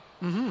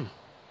 Mm-hmm.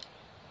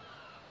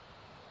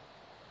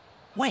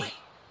 Wait,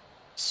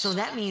 so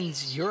that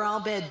means you're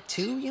Al Bhed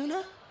too,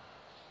 Yuna?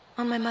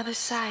 On my mother's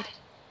side,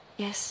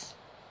 yes.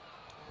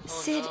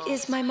 Sid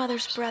is my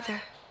mother's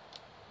brother.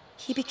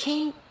 He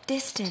became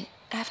distant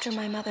after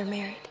my mother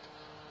married.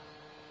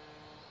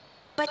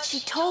 But she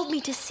told me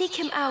to seek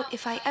him out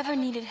if I ever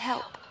needed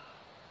help.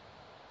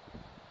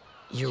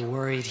 You're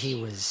worried he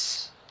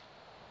was...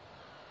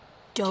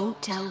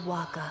 Don't tell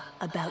Waka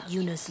about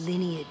Yuna's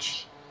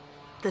lineage.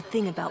 The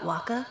thing about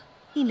Waka,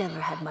 he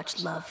never had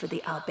much love for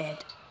the Al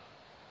Bhed.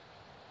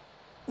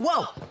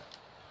 Whoa!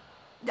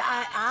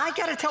 I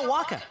gotta tell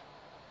Waka.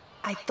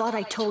 I thought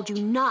I told you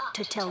not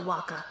to tell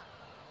Waka.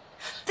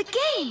 The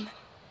game!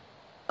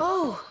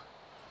 Oh!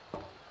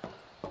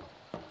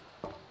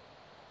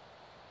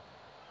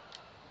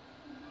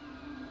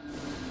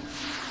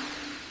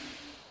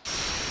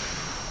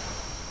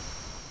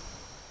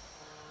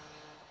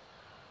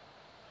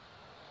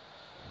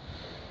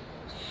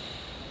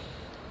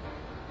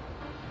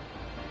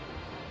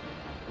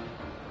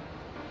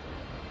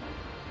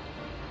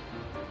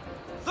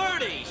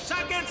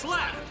 Seconds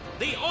left.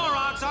 The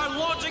Aurochs are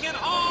launching an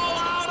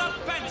all-out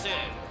offensive.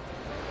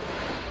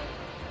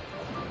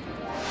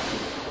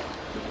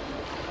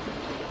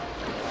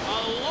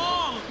 A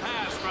long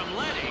pass from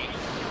Letty.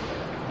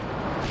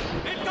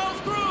 It goes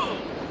through.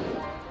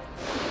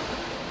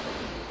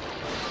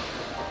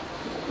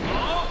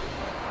 Oh.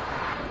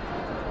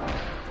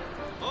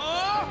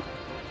 Oh.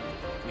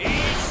 He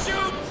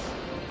shoots.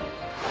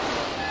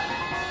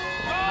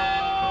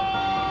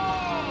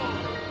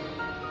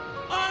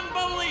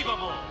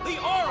 Unbelievable! The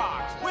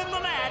Aurochs win the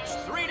match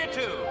 3-2.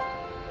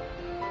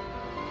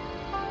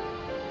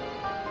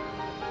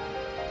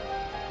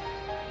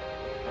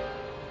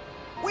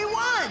 We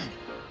won!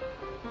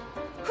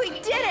 We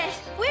did it!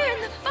 We're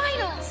in the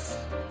finals!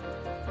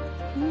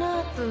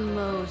 Not the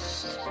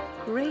most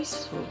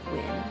graceful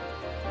win.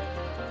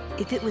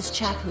 If it was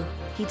Chapu,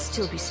 he'd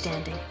still be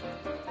standing.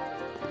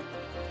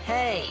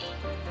 Hey,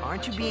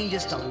 aren't you being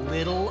just a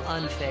little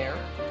unfair?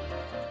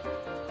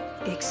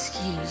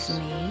 Excuse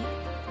me?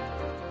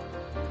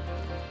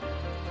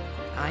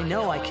 I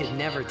know I could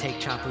never take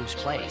Chapu's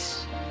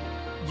place.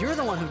 You're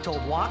the one who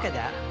told Waka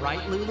that,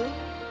 right, Lulu?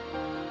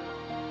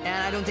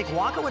 And I don't think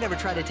Waka would ever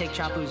try to take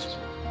Chapu's...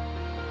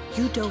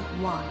 You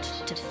don't want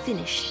to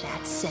finish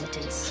that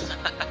sentence.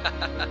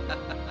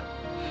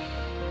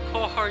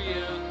 Poor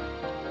you.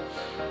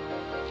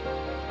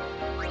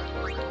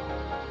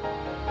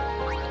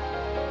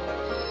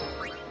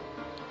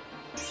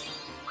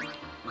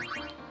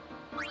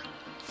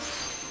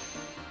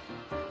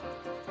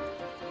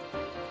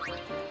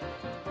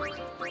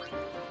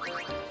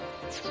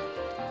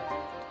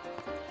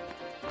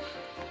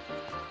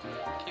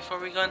 Before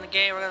we go in the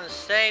game, we're gonna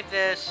save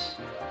this.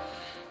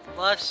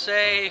 Must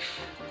save.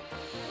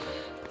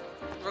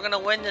 We're gonna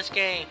win this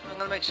game. I'm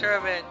gonna make sure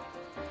of it.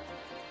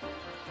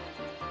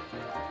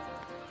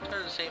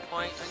 There's a save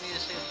point. I need a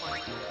save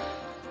point.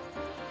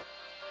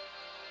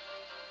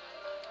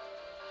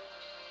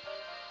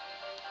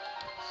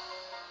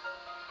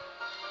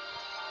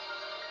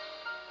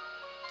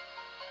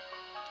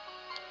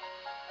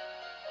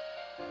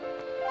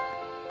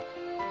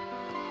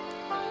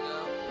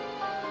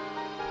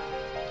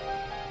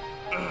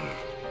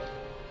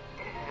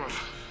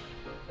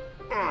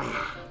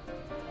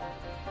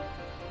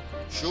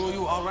 Sure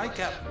you all right,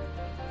 Cap?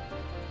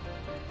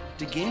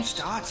 The game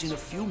starts in a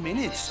few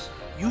minutes.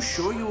 You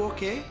sure you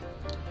okay?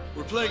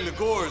 We're playing the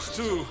Gores,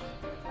 too.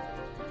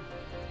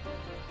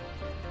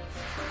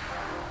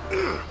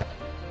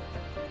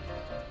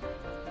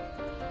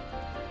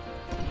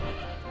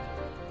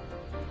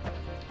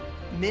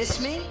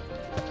 Miss me?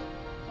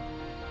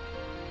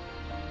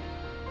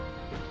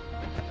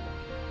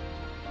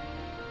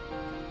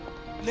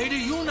 Lady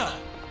Yuna,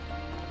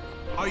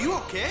 are you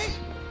okay?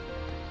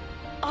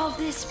 All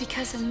this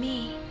because of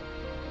me.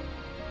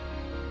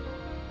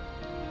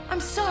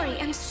 I'm sorry.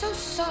 I'm so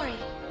sorry.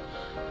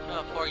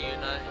 Oh, poor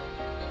Yuna.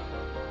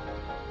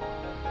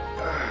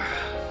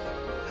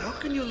 How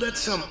can you let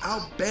some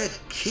Al Bhed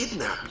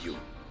kidnap you?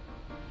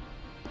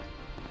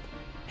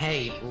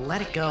 Hey,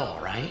 let it go,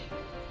 all right?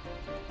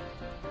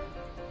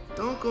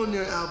 Don't go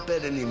near Al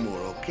Bhed anymore,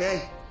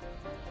 okay?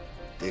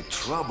 They're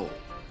trouble.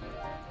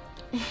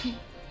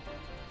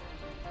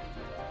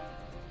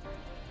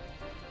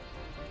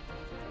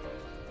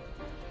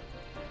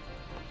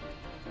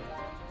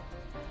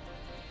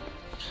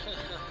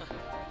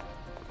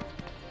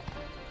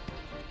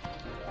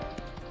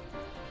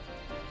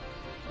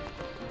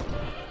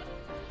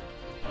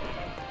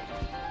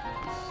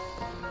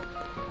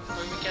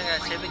 I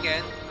gotta save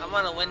again. I'm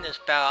gonna win this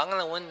battle. I'm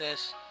gonna win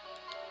this.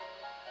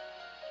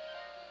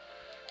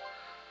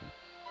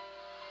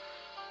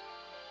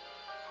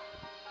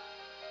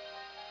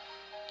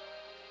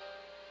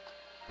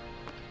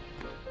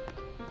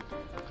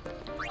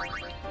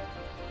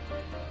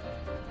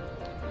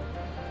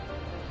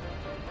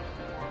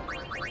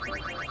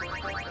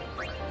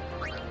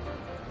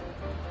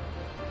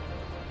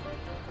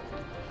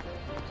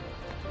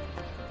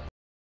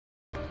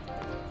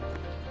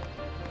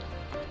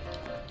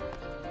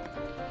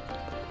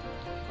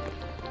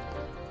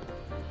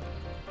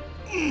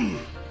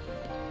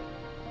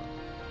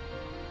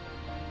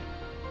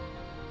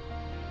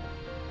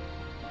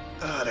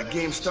 The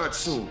game starts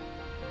soon.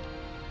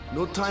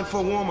 No time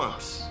for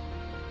warm-ups.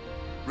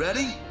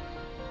 Ready?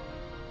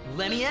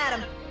 Let me at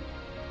him.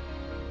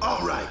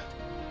 All right.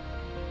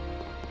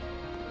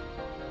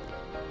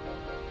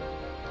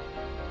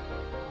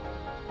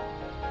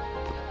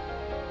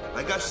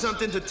 I got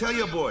something to tell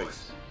you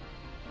boys.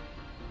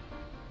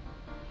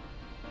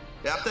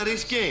 After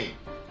this game,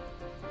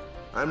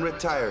 I'm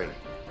retiring.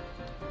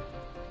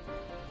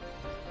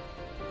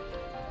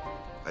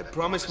 I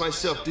promised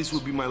myself this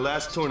would be my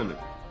last tournament.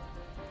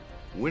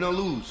 Win or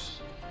lose,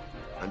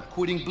 I'm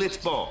quitting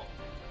blitzball.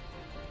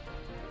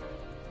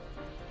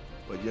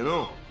 But you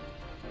know,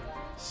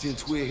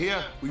 since we're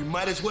here, we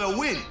might as well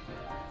win.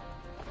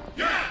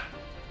 Yeah!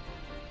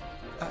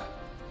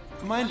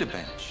 Mind the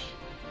bench.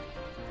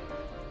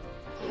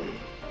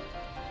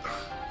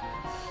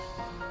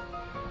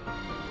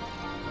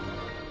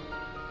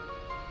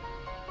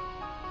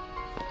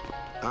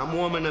 I'm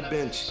warming the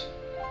bench.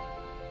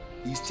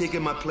 He's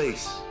taking my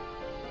place.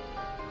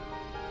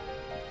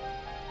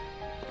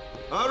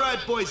 All right,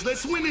 boys,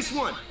 let's win this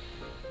one.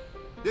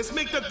 Let's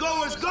make the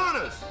goers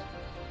goners.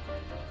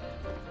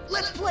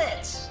 Let's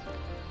blitz.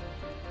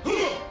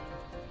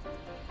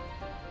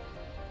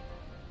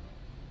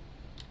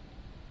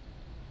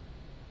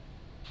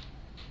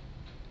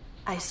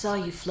 I saw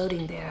you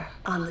floating there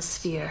on the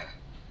sphere.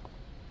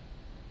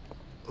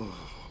 Oh,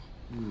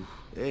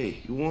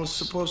 hey, you weren't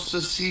supposed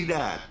to see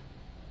that.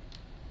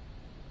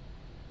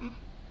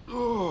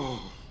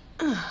 Oh.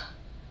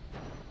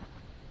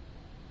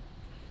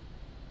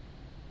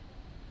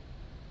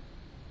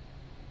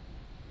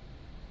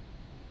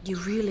 You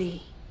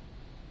really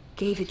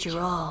gave it your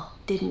all,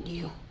 didn't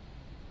you?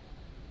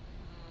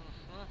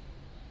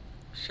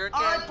 Sure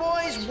All can. right,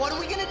 boys, what are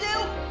we gonna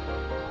do?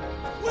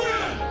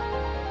 Win!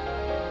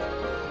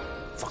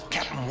 For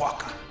Captain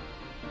Walker.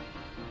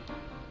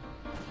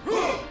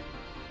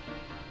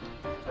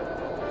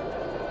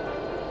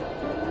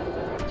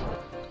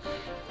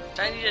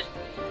 Tiny just.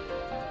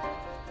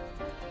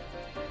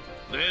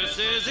 This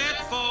is it,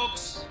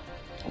 folks.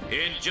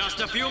 In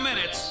just a few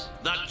minutes,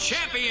 the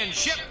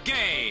championship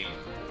game.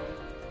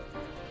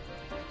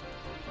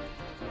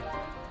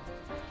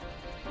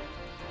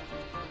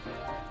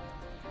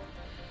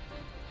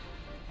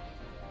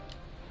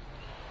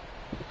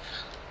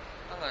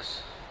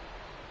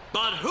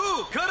 But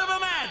who could have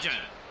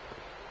imagined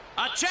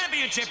a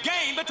championship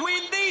game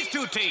between these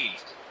two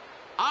teams?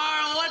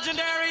 Our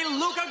legendary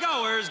Luca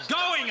goers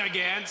going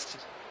against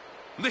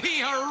the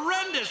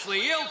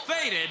horrendously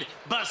ill-fated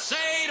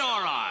Besaid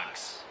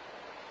Aurochs.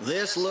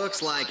 This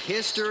looks like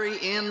history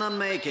in the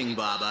making,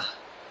 Baba.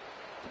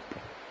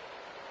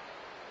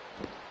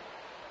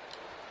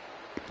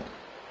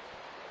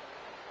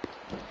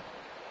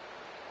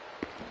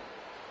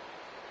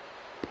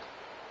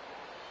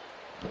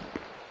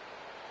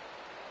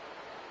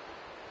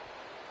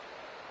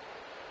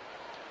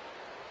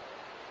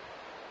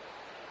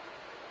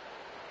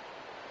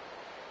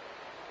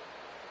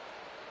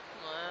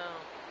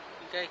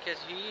 I guess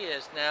he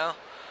is now.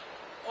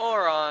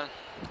 Aaron,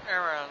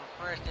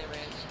 where's his name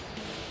is?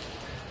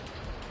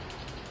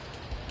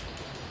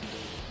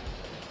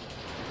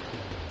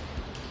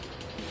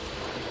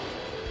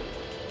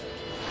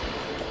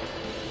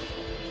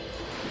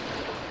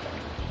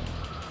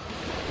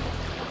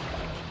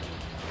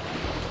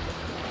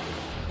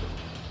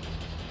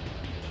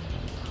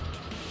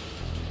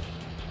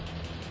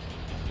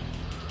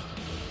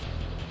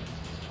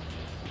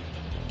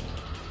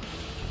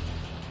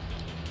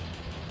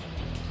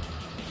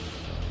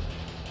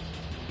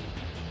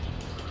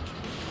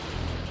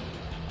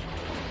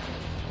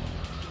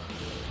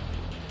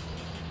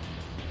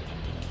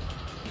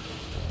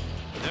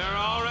 They're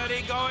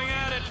already going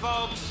at it,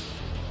 folks.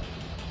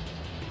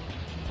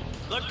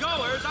 The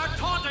goers are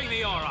taunting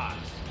the Aurochs.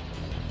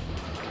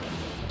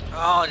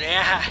 Oh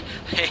yeah,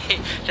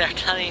 they're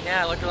telling you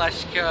now, what do I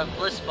scare a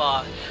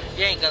blitzball?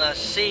 You ain't gonna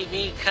see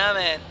me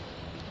coming.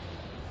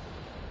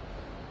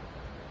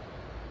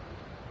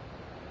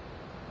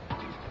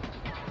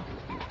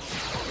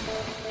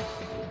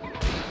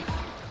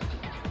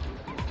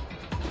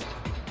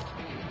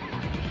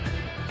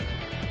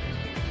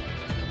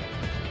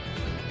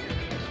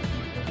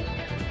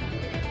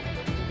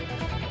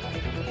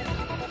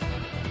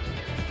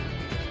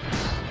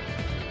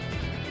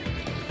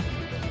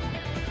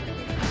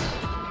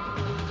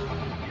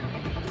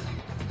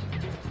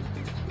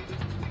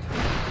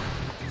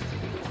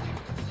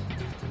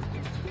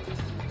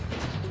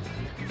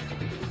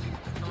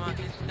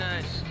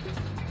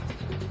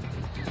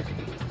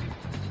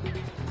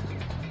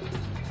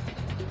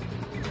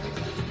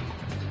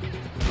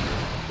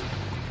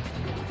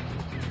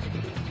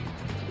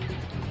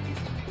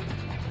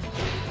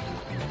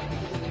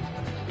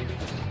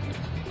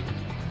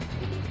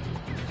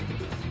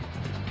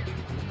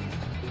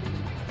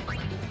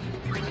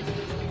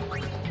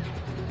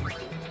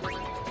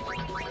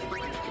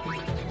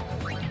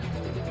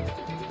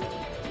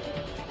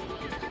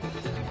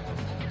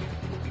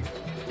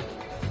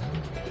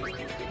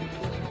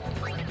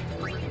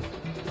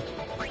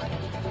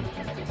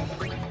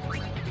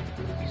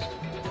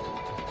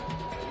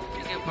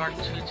 bark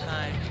 2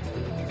 times.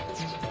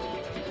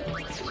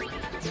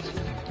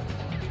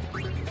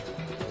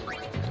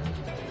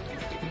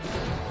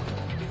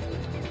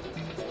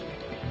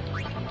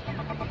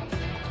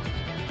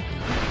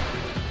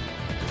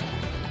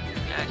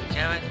 God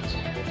damn it.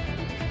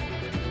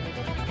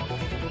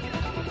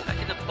 I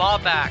get the ball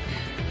back.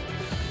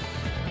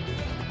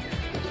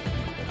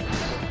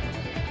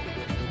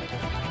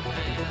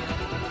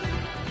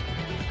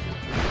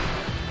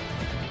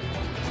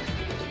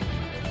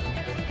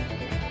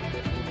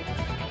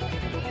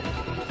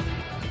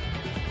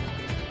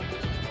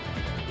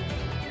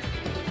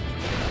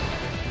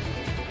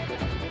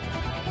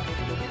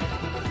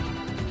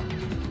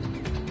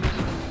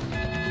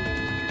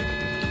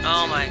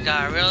 Oh my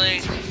god,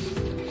 really?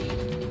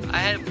 I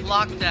had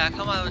blocked that.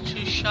 Come on, with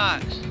 2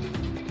 shots.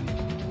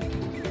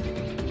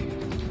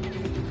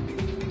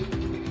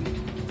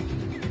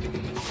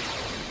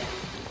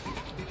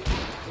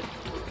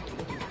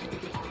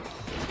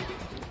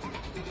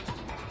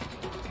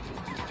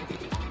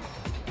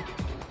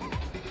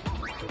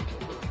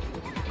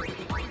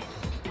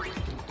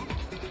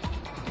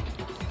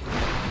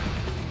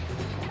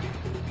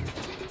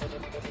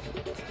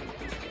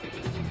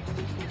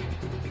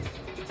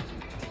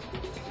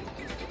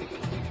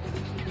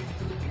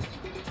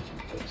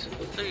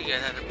 So you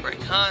guys had a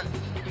break, huh?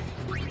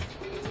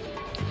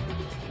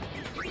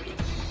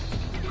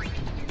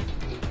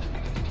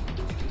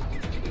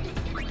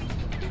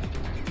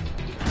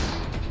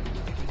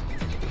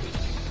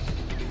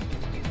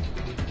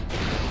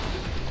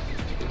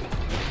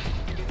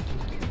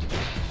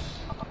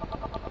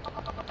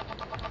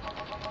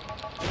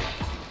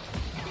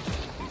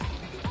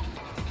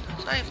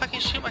 Sorry if I can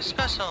shoot my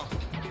special.